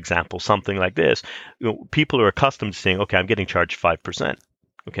loan, for example, something like this, people are accustomed to saying, okay, I'm getting charged 5%.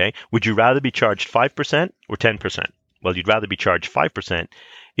 Okay. Would you rather be charged 5% or 10%? Well, you'd rather be charged 5%.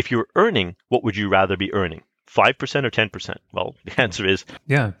 If you're earning, what would you rather be earning? 5% or 10%? Well, the answer is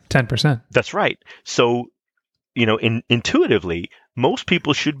 10%. That's right. So, intuitively, most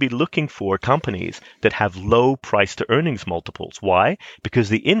people should be looking for companies that have low price to earnings multiples. Why? Because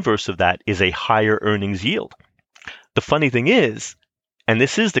the inverse of that is a higher earnings yield. The funny thing is, and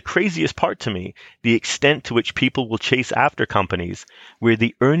this is the craziest part to me, the extent to which people will chase after companies where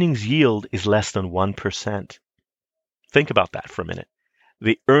the earnings yield is less than 1%. Think about that for a minute.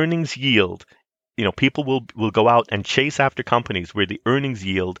 The earnings yield, people will go out and chase after companies where the earnings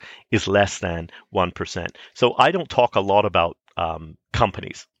yield is less than 1%. So I don't talk a lot about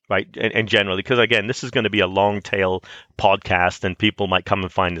companies, right? And generally, because again, this is going to be a long tail podcast and people might come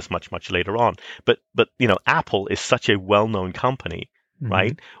and find this much, much later on. But Apple is such a well-known company,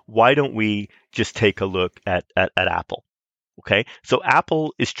 right? Why don't we just take a look at Apple? Okay, so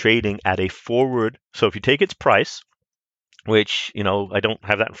Apple is trading at a forward. So if you take its price, which, I don't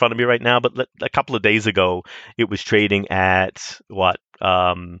have that in front of me right now, but a couple of days ago, it was trading at what?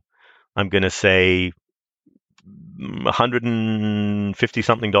 I'm going to say $150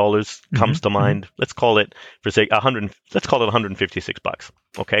 something comes to mind. Let's call it, for sake, let's call it $156.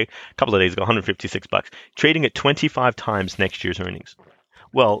 Okay, a couple of days ago, $156, trading at 25 times next year's earnings.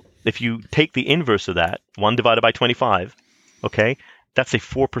 Well, if you take the inverse of that, 1 divided by 25, okay, that's a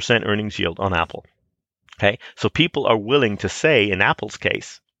 4% earnings yield on Apple. Okay, so people are willing to say, in Apple's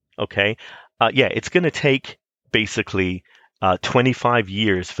case, okay, it's going to take basically 25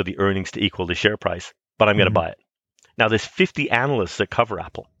 years for the earnings to equal the share price, but I'm going to buy it. Now, there's 50 analysts that cover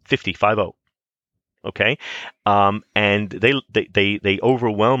Apple, 50. Okay, and they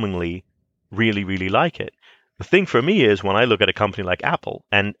overwhelmingly really, really like it. The thing for me is when I look at a company like Apple,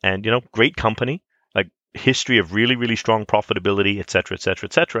 and great company, like history of really, really strong profitability, et cetera, et cetera,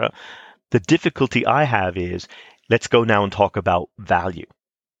 et cetera. The difficulty I have is, let's go now and talk about value.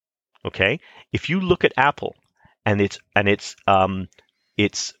 Okay, if you look at Apple and its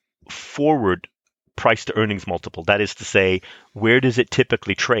forward price to earnings multiple, that is to say, where does it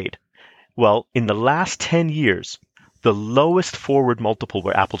typically trade? Well, in the last 10 years, the lowest forward multiple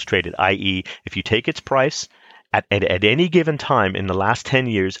where Apple's traded, i.e., if you take its price at any given time in the last 10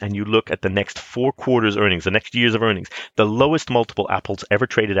 years, and you look at the next 4 quarters earnings, the next years of earnings, the lowest multiple Apple's ever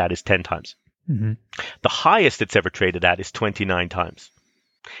traded at is 10 times. Mm-hmm. The highest it's ever traded at is 29 times.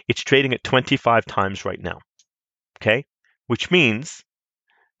 It's trading at 25 times right now. Okay? Which means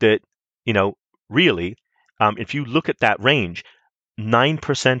that, really, if you look at that range,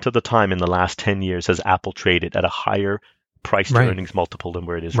 9% of the time in the last 10 years has Apple traded at a higher price to earnings multiple than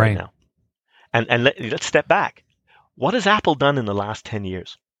where it is right now. And let's step back. What has Apple done in the last 10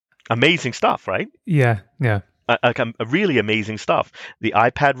 years? Amazing stuff, right? Yeah. A really amazing stuff. The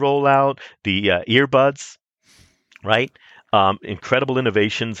iPad rollout, the earbuds, right? Incredible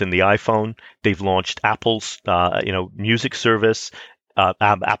innovations in the iPhone. They've launched Apple's, music service,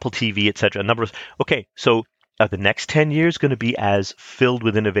 Apple TV, etc. Okay, so are the next 10 years going to be as filled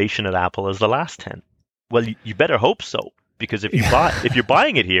with innovation at Apple as the last 10? Well, you better hope so, because if you're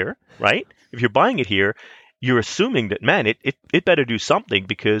buying it here, right? If you're buying it here, you're assuming that, man, it better do something,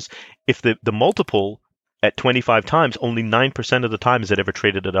 because if the multiple at 25 times, only 9% of the time has it ever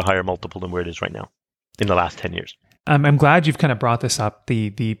traded at a higher multiple than where it is right now in the last 10 years. I'm glad you've kind of brought this up,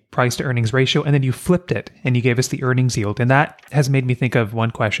 the price to earnings ratio, and then you flipped it and you gave us the earnings yield. And that has made me think of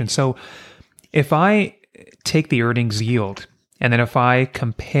one question. So if I take the earnings yield, and then if I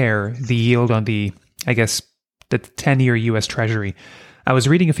compare the yield on the 10-year US Treasury, I was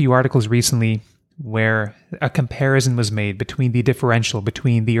reading a few articles recently where a comparison was made between the differential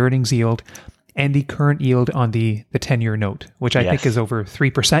between the earnings yield and the current yield on the 10-year note, which I think is over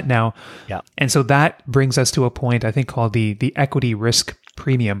 3% now. Yeah. And so that brings us to a point, I think, called the equity risk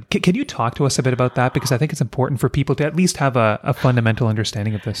premium. Can you talk to us a bit about that? Because I think it's important for people to at least have a fundamental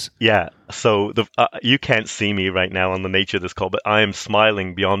understanding of this. Yeah. So you can't see me right now on the nature of this call, but I am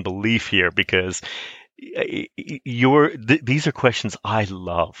smiling beyond belief here, because these are questions I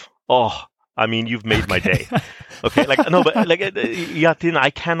love. Oh, I mean, you've made my day. Okay, Yatin, I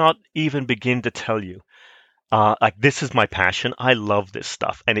cannot even begin to tell you. This is my passion. I love this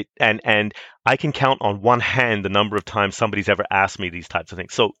stuff, and I can count on one hand the number of times somebody's ever asked me these types of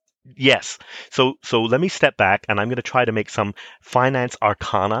things. So yes, so let me step back, and I'm going to try to make some finance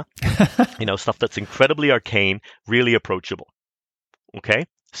arcana, stuff that's incredibly arcane, really approachable. Okay,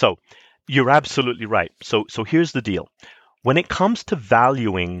 so you're absolutely right. So here's the deal. When it comes to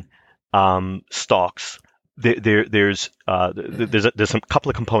valuing stocks, there's a couple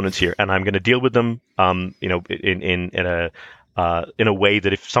of components here, and I'm going to deal with them, in a way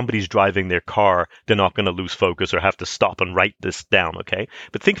that if somebody's driving their car, they're not going to lose focus or have to stop and write this down. Okay,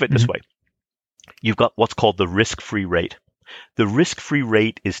 but think of it this way: you've got what's called the risk-free rate. The risk-free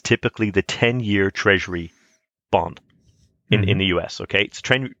rate is typically the 10-year Treasury bond in the U.S. Okay, it's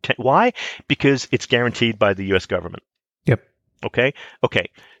why? Because it's guaranteed by the U.S. government. Yep. Okay.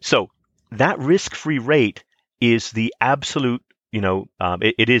 So that risk-free rate is the absolute,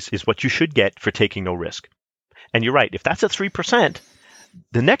 it is what you should get for taking no risk. And you're right. If that's at 3%,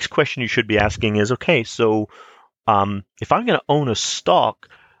 the next question you should be asking is, okay, so if I'm going to own a stock,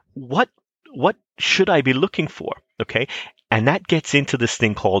 what should I be looking for? Okay. And that gets into this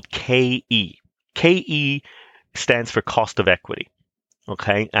thing called KE. KE stands for cost of equity.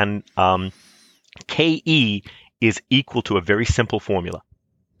 Okay. And KE is equal to a very simple formula.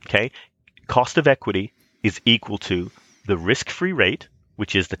 Okay. Cost of equity is equal to the risk-free rate,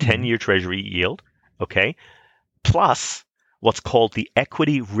 which is the 10-year Treasury yield, okay, plus what's called the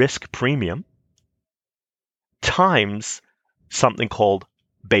equity risk premium times something called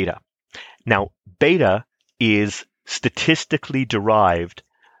beta. Now, beta is statistically derived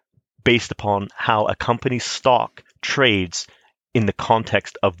based upon how a company's stock trades in the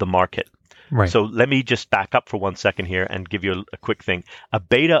context of the market. Right. So let me just back up for 1 second here and give you a quick thing. A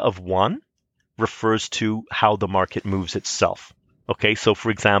beta of 1 refers to how the market moves itself. Okay, so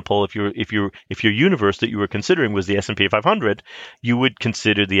for example, if your universe that you were considering was the S&P 500, you would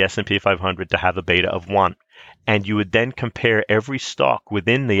consider the S&P 500 to have a beta of 1, and you would then compare every stock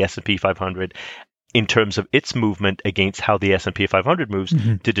within the S&P 500 in terms of its movement against how the S&P 500 moves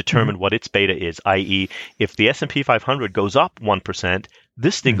to determine what its beta is, i.e., if the S&P 500 goes up 1%,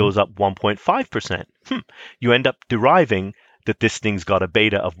 this thing goes up 1.5%. You end up deriving that this thing's got a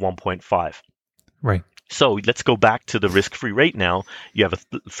beta of 1.5. Right. So let's go back to the risk-free rate now. You have,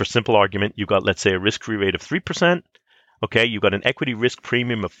 for simple argument, you've got, let's say, a risk-free rate of 3%. Okay, you've got an equity risk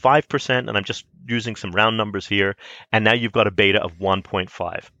premium of 5%, and I'm just using some round numbers here. And now you've got a beta of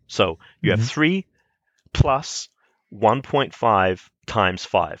 1.5. So you have 3 plus 1.5 times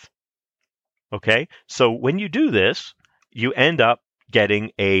 5. Okay, so when you do this, you end up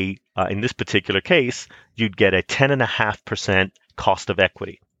getting in this particular case, you'd get a 10.5% cost of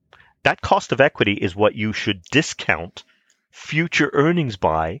equity. That cost of equity is what you should discount future earnings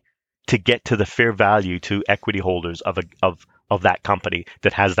by to get to the fair value to equity holders of that company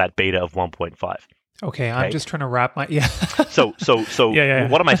that has that beta of 1.5. Okay, I'm just trying to wrap my So Yeah.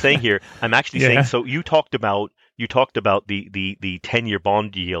 what am I saying here? I'm actually saying, Yeah. so you talked about the 10-year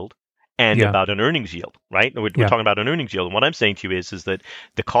bond yield and Yeah. about an earnings yield, right? We're Yeah. talking about an earnings yield. And what I'm saying to you is that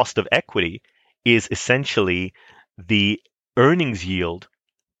the cost of equity is essentially the earnings yield,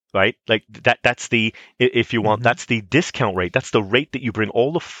 right? Like that's the, if you want, that's the discount rate. That's the rate that you bring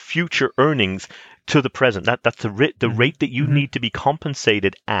all the future earnings to the present. That's the rate that you need to be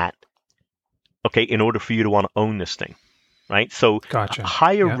compensated at, okay, in order for you to want to own this thing, right? So Gotcha.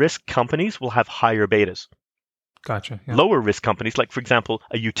 higher Yeah. risk companies will have higher betas. Gotcha. Yeah. Lower risk companies, like for example,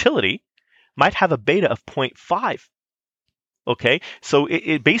 a utility, might have a beta of 0.5. Okay, so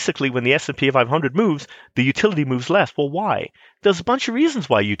it basically, when the S&P 500 moves, the utility moves less. Well, why? There's a bunch of reasons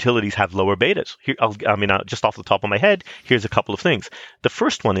why utilities have lower betas. Here, just off the top of my head, here's a couple of things. The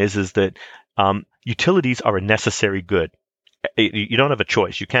first one is that utilities are a necessary good. You don't have a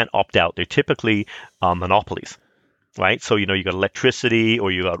choice. You can't opt out. They're typically monopolies, right? So you got electricity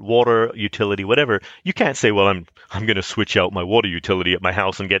or you got water utility, whatever. You can't say, well, I'm going to switch out my water utility at my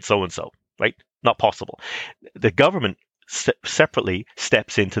house and get so and so, right? Not possible. The government separately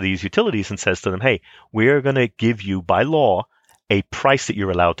steps into these utilities and says to them, hey, we're going to give you by law a price that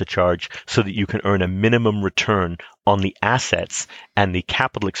you're allowed to charge so that you can earn a minimum return on the assets and the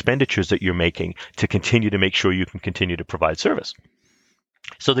capital expenditures that you're making to continue to make sure you can continue to provide service.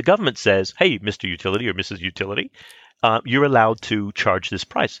 So the government says, hey, Mr. Utility or Mrs. Utility, you're allowed to charge this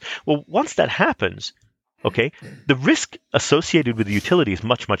price. Well, once that happens, okay, the risk associated with the utility is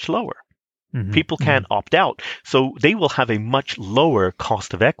much, much lower. People can't opt out. So they will have a much lower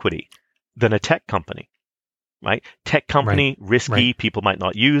cost of equity than a tech company, right? Tech company, risky, people might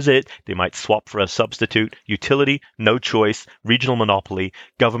not use it. They might swap for a substitute. Utility, no choice. Regional monopoly,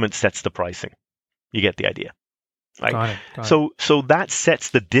 government sets the pricing. You get the idea, right? Got it. So that sets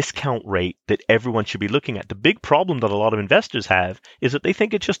the discount rate that everyone should be looking at. The big problem that a lot of investors have is that they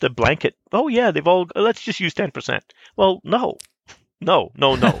think it's just a blanket, oh yeah, let's just use 10%. Well, no,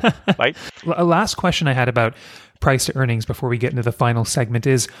 right? A last question I had about price to earnings before we get into the final segment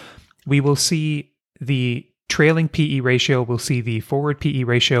is we will see the trailing PE ratio, we'll see the forward PE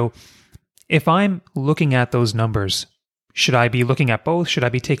ratio. If I'm looking at those numbers, should I be looking at both? Should I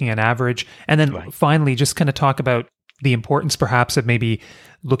be taking an average? And then finally, just kind of talk about the importance perhaps of maybe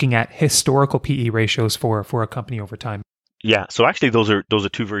looking at historical PE ratios for a company over time. Yeah, so actually those are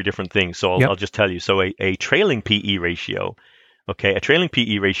two very different things. So I'll just tell you. So a trailing PE ratio, okay, a trailing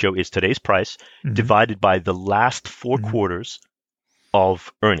PE ratio is today's price divided by the last 4 quarters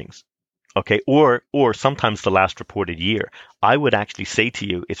of earnings, okay, or sometimes the last reported year. I would actually say to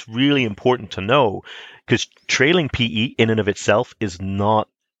you, it's really important to know, because trailing PE in and of itself is not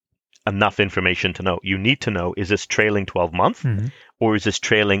enough information to know. You need to know, is this trailing 12 month or is this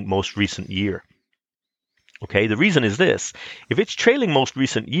trailing most recent year? Okay, the reason is this. If it's trailing most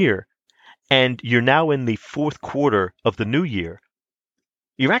recent year, and you're now in the 4th quarter of the new year,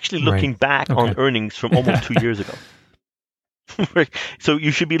 you're actually looking back on earnings from almost 2 years ago. So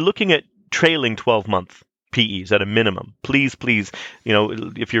you should be looking at trailing 12-month PEs at a minimum. Please,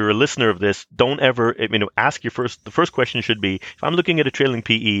 if you're a listener of this, don't ever, ask the first question should be, if I'm looking at a trailing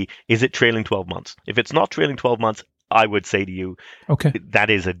PE, is it trailing 12 months? If it's not trailing 12 months, I would say to you, that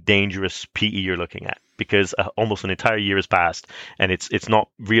is a dangerous PE you're looking at, because almost an entire year has passed and it's not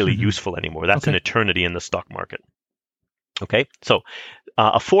really useful anymore. That's an eternity in the stock market. Okay, so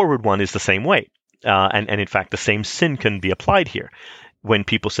a forward one is the same way. And in fact, the same sin can be applied here. When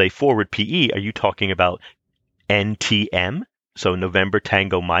people say forward PE, are you talking about NTM? So November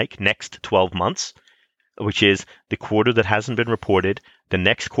Tango Mike, next 12 months, which is the quarter that hasn't been reported, the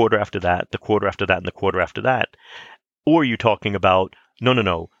next quarter after that, the quarter after that, and the quarter after that. Or are you talking about,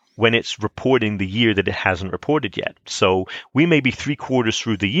 no, when it's reporting the year that it hasn't reported yet? So we may be 3 quarters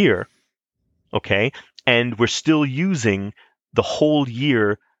through the year, okay, and we're still using the whole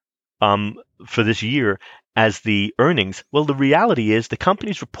year for this year as the earnings. Well, the reality is the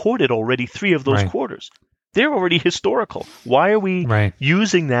company's reported already 3 of those quarters. They're already historical. Why are we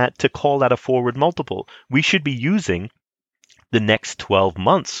using that to call that a forward multiple? We should be using the next 12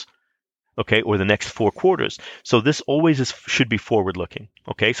 months, okay, or the next 4 quarters. So this always should be forward looking,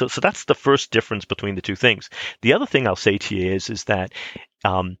 okay? So that's the first difference between the two things. The other thing I'll say to you is that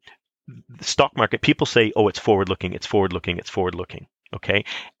the stock market, people say, oh, it's forward looking, okay?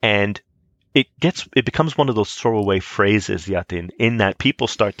 And it becomes one of those throwaway phrases, Yatin, in that people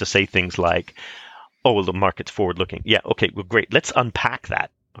start to say things like, oh, well, the market's forward looking. Yeah, okay, well, great. Let's unpack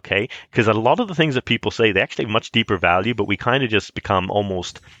that. Okay, because a lot of the things that people say, they actually have much deeper value, but we kind of just become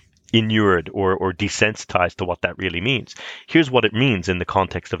almost inured or desensitized to what that really means. Here's what it means in the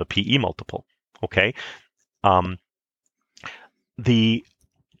context of a PE multiple. Okay, the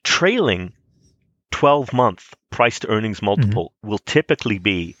trailing 12-month price to earnings multiple will typically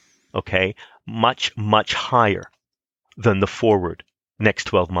be, okay, much, much higher than the forward next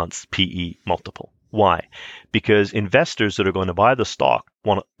 12 months PE multiple. Why? Because investors that are going to buy the stock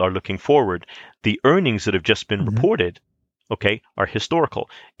are looking forward. The earnings that have just been reported, okay, are historical.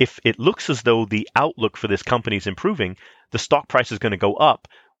 If it looks as though the outlook for this company is improving, the stock price is going to go up.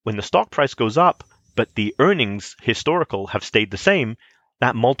 When the stock price goes up, but the earnings historical have stayed the same,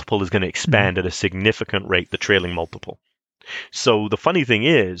 that multiple is going to expand at a significant rate, the trailing multiple. So the funny thing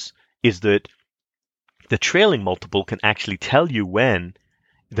is that the trailing multiple can actually tell you when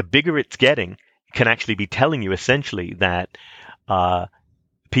the bigger it's getting, can actually be telling you essentially that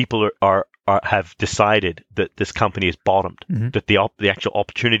people have decided that this company is bottomed, that the actual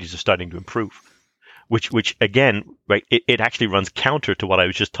opportunities are starting to improve. Which again, right, it actually runs counter to what I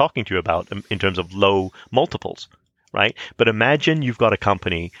was just talking to you about in terms of low multiples, right? But imagine you've got a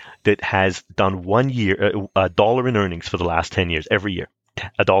company that has done 1 year $1 in earnings for the last 10 years, every year, $1,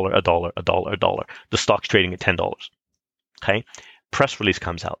 $1, $1, $1. The stock's trading at $10. Okay, press release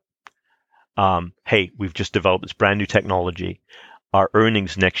comes out. Hey, we've just developed this brand new technology. Our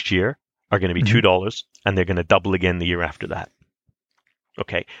earnings next year are going to be $2, and they're going to double again the year after that.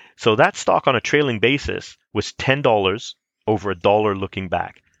 Okay, so that stock on a trailing basis was $10 over $1 looking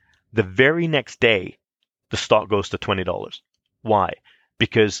back. The very next day, the stock goes to $20. Why?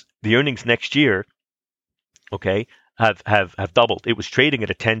 Because the earnings next year, okay, have doubled. It was trading at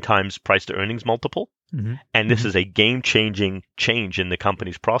a 10 times price to earnings multiple. And this is a game-changing change in the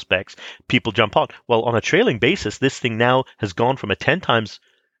company's prospects. People jump on. Well, on a trailing basis, this thing now has gone from a 10 times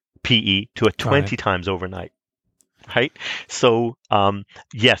PE to a 20 times overnight. Right? So,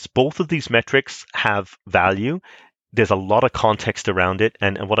 yes, both of these metrics have value. There's a lot of context around it.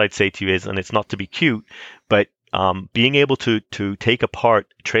 And what I'd say to you is, and it's not to be cute, but being able to take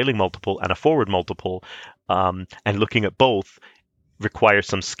apart a trailing multiple and a forward multiple and looking at both requires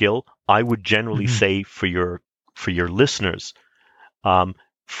some skill. I would generally say for your listeners,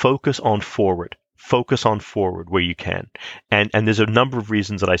 focus on forward. Focus on forward where you can. And there's a number of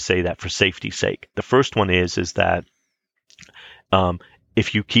reasons that I say that for safety's sake. The first one is that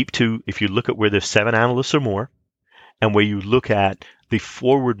if you look at where there's 7 analysts or more, and where you look at the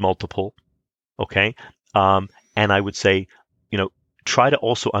forward multiple, okay, and I would say, try to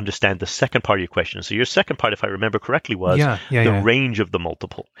also understand the second part of your question. So your second part, if I remember correctly, was the range of the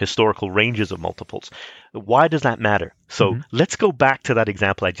multiple, historical ranges of multiples. Why does that matter? So let's go back to that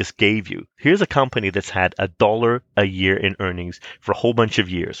example I just gave you. Here's a company that's had $1 a year in earnings for a whole bunch of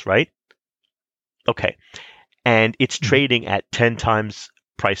years, right? Okay. And it's trading at 10 times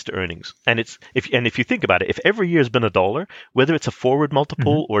price to earnings. And if you think about it, if every year has been $1, whether it's a forward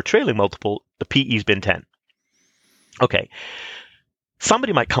multiple or a trailing multiple, the PE's been 10. Okay.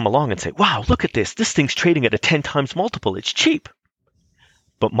 Somebody might come along and say, wow, look at this. This thing's trading at a 10 times multiple. It's cheap.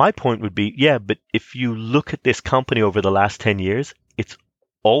 But my point would be, yeah, but if you look at this company over the last 10 years, it's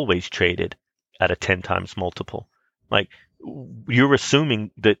always traded at a 10 times multiple. Like, you're assuming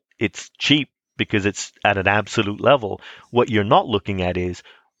that it's cheap because it's at an absolute level. What you're not looking at is,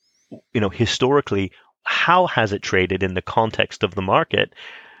 historically, how has it traded in the context of the market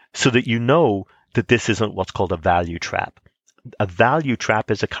so that you know that this isn't what's called a value trap. A value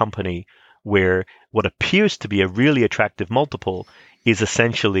trap is a company where what appears to be a really attractive multiple is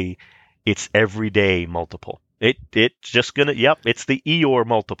essentially its everyday multiple. It's just gonna, it's the Eeyore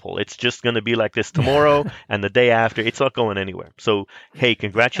multiple. It's just gonna be like this tomorrow and the day after. It's not going anywhere. So, hey,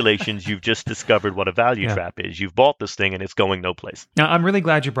 congratulations, you've just discovered what a value trap is. You've bought this thing and it's going no place. Now, I'm really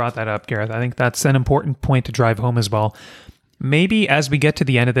glad you brought that up, Gareth. I think that's an important point to drive home as well. Maybe as we get to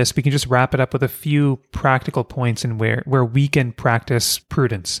the end of this, we can just wrap it up with a few practical points in where we can practice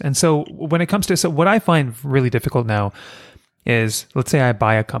prudence. And so when it comes to, what I find really difficult now is, let's say I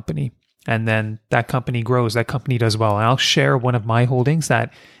buy a company and then that company grows, that company does well. And I'll share one of my holdings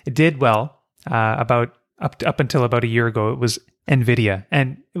that it did well about up until about a year ago. It was NVIDIA.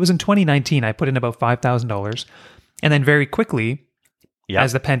 And it was in 2019, I put in about $5,000. And then very quickly,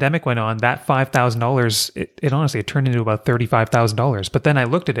 as the pandemic went on, that $5,000, it honestly, it turned into about $35,000. But then I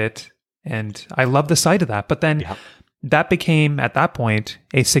looked at it and I loved the sight of that. But then that became, at that point,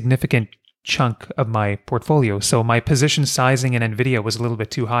 a significant chunk of my portfolio. So my position sizing in NVIDIA was a little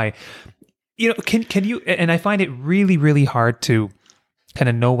bit too high. Can you, and I find it really, really hard to kind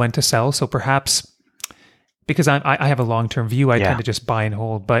of know when to sell. So perhaps because I have a long-term view, I Yeah. tend to just buy and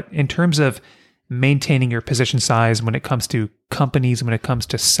hold. But in terms of maintaining your position size when it comes to companies, when it comes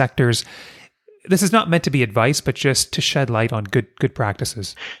to sectors, this is not meant to be advice, but just to shed light on good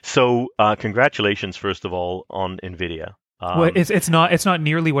practices. So congratulations, first of all, on NVIDIA. Well, it's not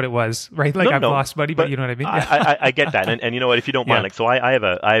nearly what it was, right? Like I've lost money, but you know what I mean. I get that, and you know what? If you don't mind, Yeah. like, so I have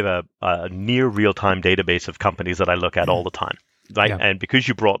a near real time database of companies that I look at all the time, right? Yeah. And because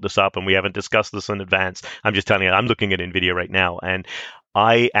you brought this up, and we haven't discussed this in advance, I'm just telling you, I'm looking at NVIDIA right now, and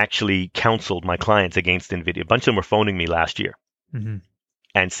I actually counseled my clients against NVIDIA. A bunch of them were phoning me last year Mm-hmm.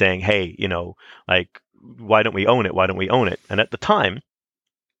 and saying, "Hey, like, why don't we own it? Why don't we own it?" And at the time,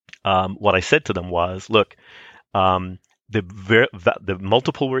 what I said to them was, "Look." The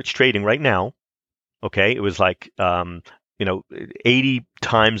multiple where it's trading right now, okay, it was like 80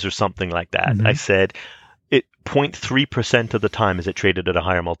 times or something like that. Mm-hmm. I said 0.3% of the time is it traded at a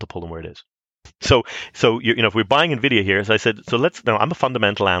higher multiple than where it is. So if we're buying Nvidia here, as I said, so let's. Now I'm a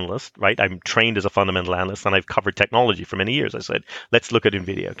fundamental analyst, right? I'm trained as a fundamental analyst, and I've covered technology for many years. I said, let's look at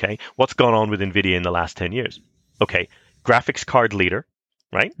Nvidia. Okay, what's gone on with Nvidia in the last 10 years? Okay, graphics card leader,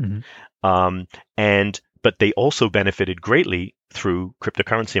 right? Mm-hmm. But they also benefited greatly through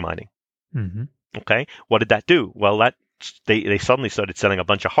cryptocurrency mining. Mm-hmm. Okay, what did that do? Well, they suddenly started selling a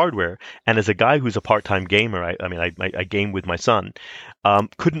bunch of hardware. And as a guy who's a part-time gamer, I game with my son,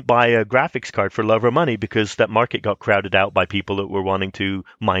 couldn't buy a graphics card for love or money because that market got crowded out by people that were wanting to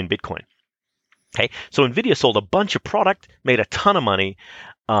mine Bitcoin. Okay, so Nvidia sold a bunch of product, made a ton of money,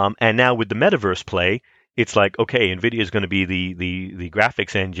 and now with the metaverse play, it's like, okay, NVIDIA is going to be the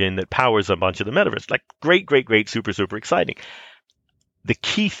graphics engine that powers a bunch of the metaverse. Like, great, super, super exciting. The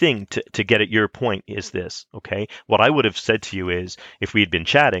key thing to get at your point is this, okay? What I would have said to you is, if we had been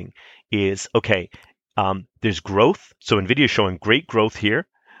chatting, is, okay, there's growth. So NVIDIA is showing great growth here.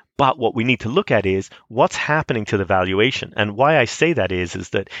 But what we need to look at is what's happening to the valuation. And why I say that is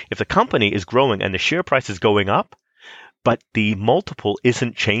that if the company is growing and the share price is going up, but the multiple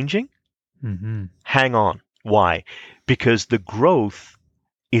isn't changing, Mm-hmm. hang on. Why? Because the growth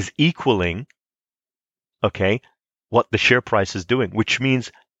is equaling, okay, what the share price is doing, which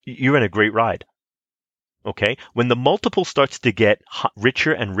means you're in a great ride. Okay? When the multiple starts to get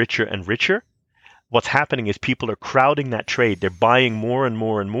richer and richer and richer, what's happening is people are crowding that trade. They're buying more and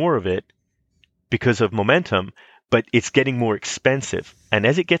more and more of it because of momentum, but it's getting more expensive. And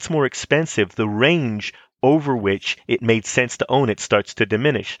as it gets more expensive, the range over which it made sense to own it starts to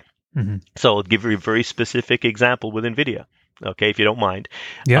diminish. Mm-hmm. So I'll give you a very specific example with NVIDIA, okay, if you don't mind.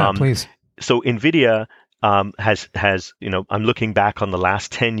 Yeah, please. So NVIDIA has I'm looking back on the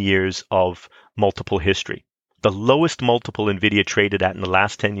last 10 years of multiple history. The lowest multiple NVIDIA traded at in the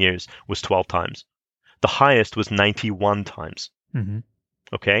last 10 years was 12 times. The highest was 91 times. Mm-hmm.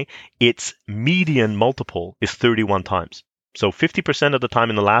 Okay? Its median multiple is 31 times. So 50% of the time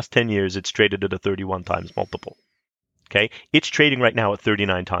in the last 10 years, it's traded at a 31 times multiple. Okay? It's trading right now at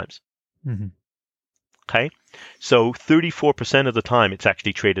 39 times. Mm-hmm. Okay? So 34% of the time, it's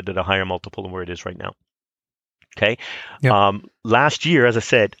actually traded at a higher multiple than where it is right now. Okay? Yep. Last year, as I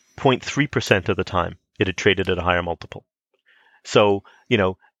said, 0.3% of the time, it had traded at a higher multiple. So,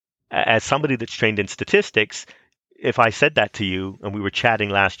 as somebody that's trained in statistics, if I said that to you and we were chatting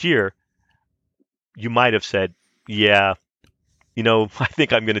last year, you might have said, yeah, I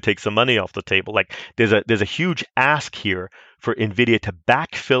think I'm going to take some money off the table. Like, there's a huge ask here for NVIDIA to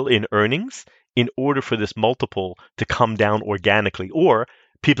backfill in earnings in order for this multiple to come down organically, or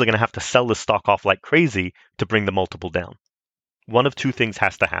people are going to have to sell the stock off like crazy to bring the multiple down. One of two things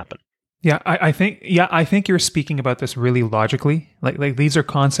has to happen. Yeah, I think you're speaking about this really logically. Like these are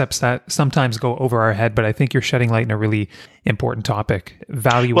concepts that sometimes go over our head, but I think you're shedding light on a really important topic.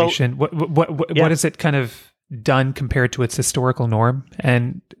 Valuation. Well, what is it kind of done compared to its historical norm?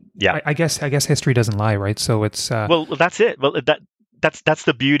 And yeah, I guess history doesn't lie, right? So it's well, that's it. Well, that's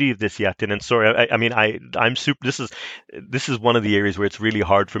the beauty of this, Yatin. And sorry, I'm super. This is one of the areas where it's really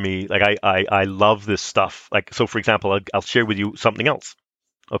hard for me. Like I love this stuff. Like, so for example, I'll share with you something else.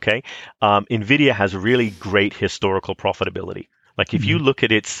 Okay, NVIDIA has really great historical profitability. Like, if you look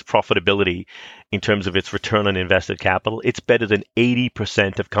at its profitability in terms of its return on invested capital, it's better than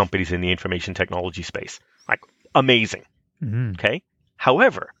 80% of companies in the information technology space. Like, amazing. Mm-hmm. Okay.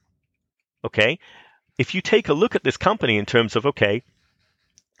 However, okay, if you take a look at this company in terms of, okay,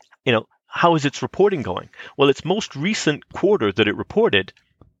 how is its reporting going? Well, its most recent quarter that it reported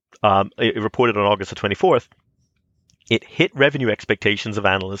on August the 24th, it hit revenue expectations of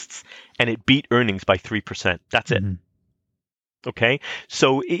analysts and it beat earnings by 3%. That's it. Okay.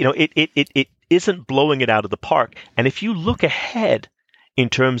 So, it isn't blowing it out of the park. And if you look ahead in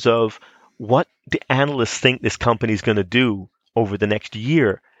terms of what the analysts think this company is going to do over the next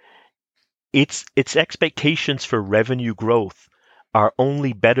year, its expectations for revenue growth are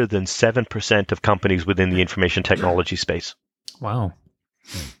only better than 7% of companies within the information technology space. Wow.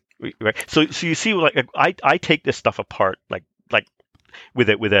 Right. So you see, like I take this stuff apart, like with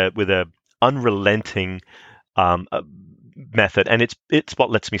a unrelenting method, and it's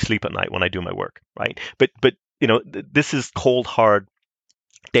what lets me sleep at night when I do my work, right? But this is cold hard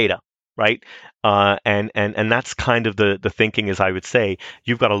data, right? And that's kind of the thinking, as I would say.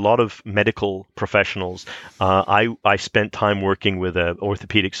 You've got a lot of medical professionals. I spent time working with an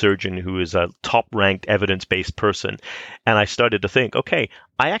orthopedic surgeon who is a top-ranked evidence-based person, and I started to think, okay,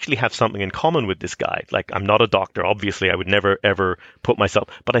 I actually have something in common with this guy. Like, I'm not a doctor, obviously. I would never ever put myself,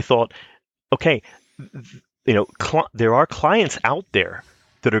 but I thought, okay, there are clients out there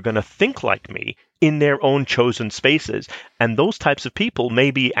that are going to think like me in their own chosen spaces. And those types of people may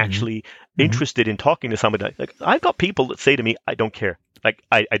be actually interested in talking to somebody. Like, I've got people that say to me, I don't care. Like,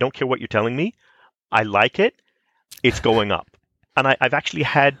 I don't care what you're telling me. I like it. It's going up. And I've actually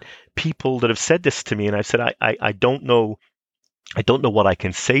had people that have said this to me, and I've said, I don't know what I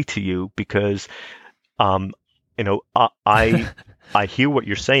can say to you, because, I hear what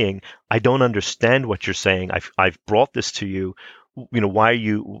you're saying. I don't understand what you're saying. I've brought this to you.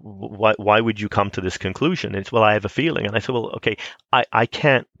 Why would you come to this conclusion? And it's, well, I have a feeling. And I said, well, okay, I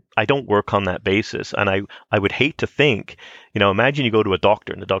don't work on that basis. And I would hate to think, imagine you go to a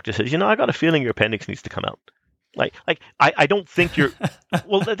doctor and the doctor says, I got a feeling your appendix needs to come out. Like I don't think you're,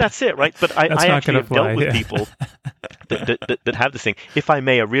 well, that's it, right? But I actually have dealt with people that have this thing. If I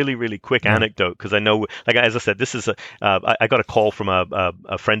may, a really, really quick anecdote, because I know, like, as I said, this is I got a call from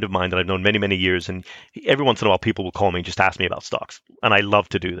a friend of mine that I've known many, many years, and every once in a while people will call me and just ask me about stocks, and I love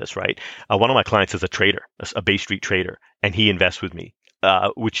to do this, right? One of my clients is a trader, a Bay Street trader, and he invests with me.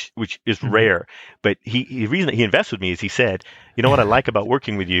 Which is rare, but the reason that he invests with me is he said, what I like about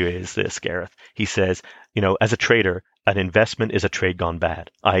working with you is this, Gareth. He says, as a trader, an investment is a trade gone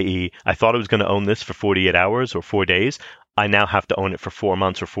bad, i.e., I thought I was going to own this for 48 hours or 4 days. I now have to own it for 4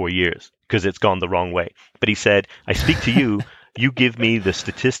 months or 4 years because it's gone the wrong way. But he said, I speak to you, you give me the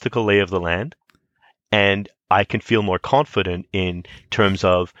statistical lay of the land, and I can feel more confident in terms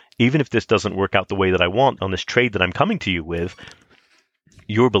of, even if this doesn't work out the way that I want on this trade that I'm coming to you with,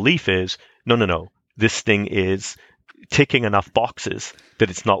 your belief is, no, this thing is ticking enough boxes that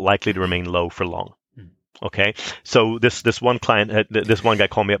it's not likely to remain low for long. Okay, so this one client, this one guy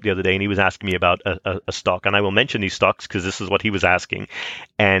called me up the other day, and he was asking me about a stock, and I will mention these stocks because this is what he was asking,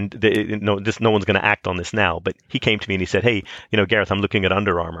 and no one's going to act on this now, but he came to me and he said, hey, Gareth, I'm looking at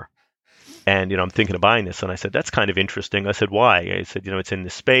Under Armour, and I'm thinking of buying this, and I said, that's kind of interesting. I said, why? I said, it's in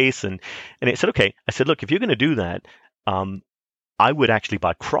this space, and he said, okay. I said, look, if you're going to do that, I would actually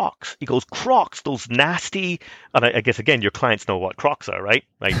buy Crocs. He goes, Crocs, those nasty, and I guess, again, your clients know what Crocs are, right?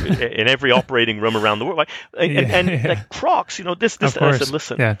 Like, in every operating room around the world. Right? And like, Crocs, this. And I said,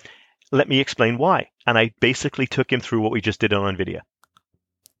 listen, let me explain why. And I basically took him through what we just did on NVIDIA.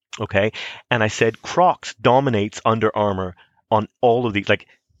 Okay? And I said, Crocs dominates Under Armour on all of these. Like,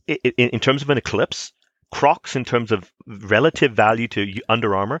 in terms of an eclipse, Crocs, in terms of relative value to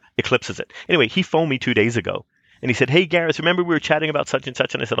Under Armour, eclipses it. Anyway, he phoned me 2 days ago. And he said, hey, Gareth, remember we were chatting about such and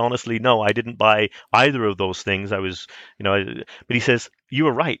such? And I said, honestly, no, I didn't buy either of those things. I was, but he says, you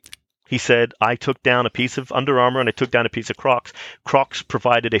were right. He said, I took down a piece of Under Armour and I took down a piece of Crocs. Crocs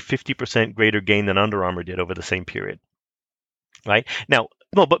provided a 50% greater gain than Under Armour did over the same period. Right? Now,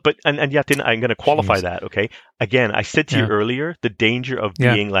 no, but yet I'm going to qualify that, okay? Again, I said to you earlier, the danger of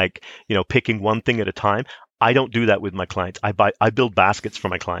being like, picking one thing at a time. I don't do that with my clients. I build baskets for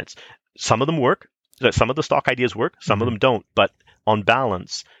my clients. Some of them work. Some of the stock ideas work, some of them don't. But on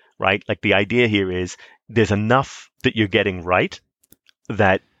balance, right, like, the idea here is there's enough that you're getting right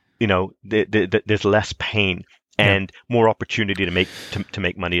that, there's less pain and more opportunity to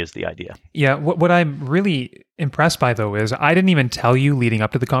make money is the idea. Yeah, what I'm really impressed by, though, is I didn't even tell you leading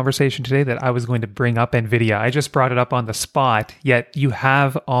up to the conversation today that I was going to bring up NVIDIA. I just brought it up on the spot, yet you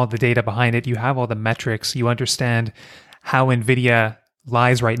have all the data behind it. You have all the metrics. You understand how NVIDIA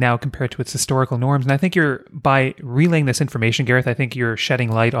lies right now compared to its historical norms. And I think by relaying this information, Gareth, I think you're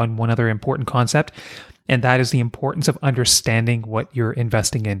shedding light on one other important concept, and that is the importance of understanding what you're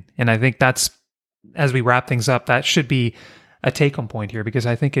investing in. And I think that's, as we wrap things up, that should be a take-home point here, because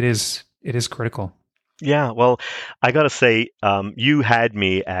I think it is critical. Yeah, well, I got to say, you had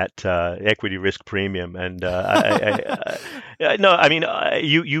me at equity risk premium, and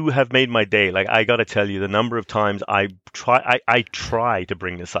you have made my day. Like, I got to tell you, the number of times I try to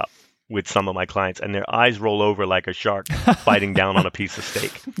bring this up, with some of my clients, and their eyes roll over like a shark biting down on a piece of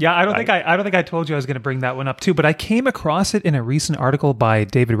steak. Yeah, I don't think I told you I was going to bring that one up too, but I came across it in a recent article by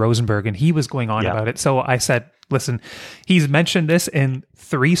David Rosenberg, and he was going on about it. So I said, listen, he's mentioned this in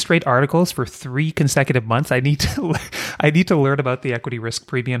 3 straight articles for 3 consecutive months. I need to learn about the equity risk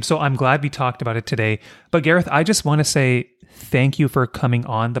premium. So I'm glad we talked about it today. But Gareth, I just want to say thank you for coming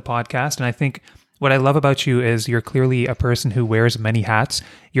on the podcast. And I think what I love about you is you're clearly a person who wears many hats.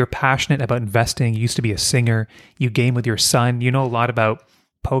 You're passionate about investing. You used to be a singer. You game with your son. You know a lot about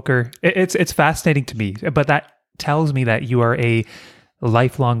poker. It's fascinating to me, but that tells me that you are a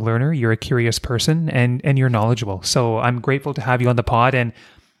lifelong learner. You're a curious person, and you're knowledgeable. So I'm grateful to have you on the pod. And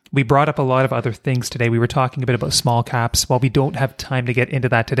we brought up a lot of other things today. We were talking a bit about small caps. While we don't have time to get into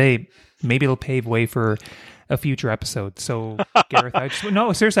that today, maybe it'll pave way for a future episode. So Gareth,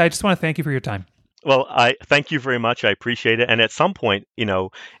 seriously, I just want to thank you for your time. Well, I thank you very much. I appreciate it. And at some point,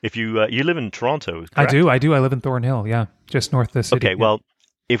 if you live in Toronto, correct? I do. I live in Thornhill. Yeah, just north of the city. Okay. Well,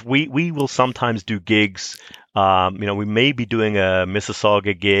 if we will sometimes do gigs, we may be doing a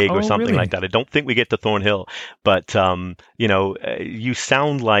Mississauga gig or something like that. I don't think we get to Thornhill, but you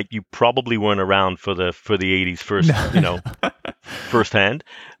sound like you probably weren't around for the 80s firsthand.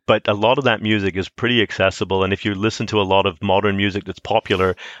 But a lot of that music is pretty accessible, and if you listen to a lot of modern music that's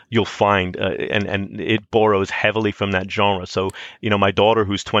popular, you'll find and it borrows heavily from that genre. So, my daughter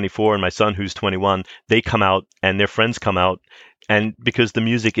who's 24 and my son who's 21, they come out and their friends come out. And because the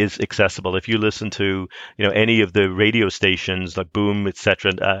music is accessible, if you listen to any of the radio stations like Boom,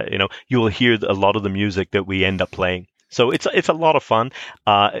 etc., you will hear a lot of the music that we end up playing. So it's a lot of fun.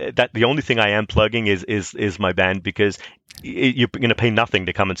 That the only thing I am plugging is my band, because you're going to pay nothing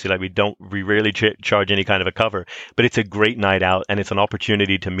to come and see. Like we rarely charge any kind of a cover, but it's a great night out, and it's an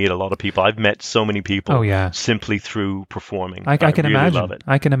opportunity to meet a lot of people. I've met so many people simply through performing. I can really imagine. Love it.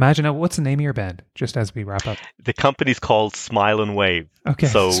 I can imagine. Now, what's the name of your band? Just as we wrap up. The company's called Smile and Wave. Okay.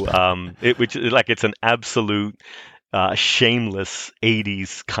 So it's an absolute shameless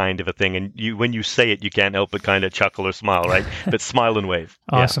 80s kind of a thing, and when you say it, you can't help but kind of chuckle or smile, right? But Smile and Wave.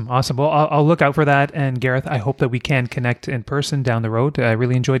 Awesome. Well, I'll look out for that. And Gareth, I hope that we can connect in person down the road. I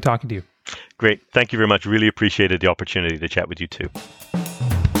really enjoyed talking to you. Great. Thank you very much. Really appreciated the opportunity to chat with you too.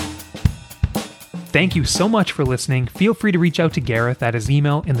 Thank you so much for listening. Feel free to reach out to Gareth at his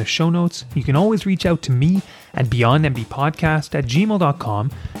email in the show notes. You can always reach out to me at beyondmbpodcast@gmail.com.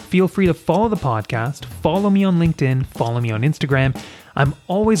 Feel free to follow the podcast, follow me on LinkedIn, follow me on Instagram. I'm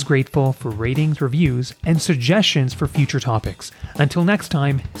always grateful for ratings, reviews, and suggestions for future topics. Until next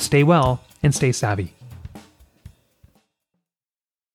time, stay well and stay savvy.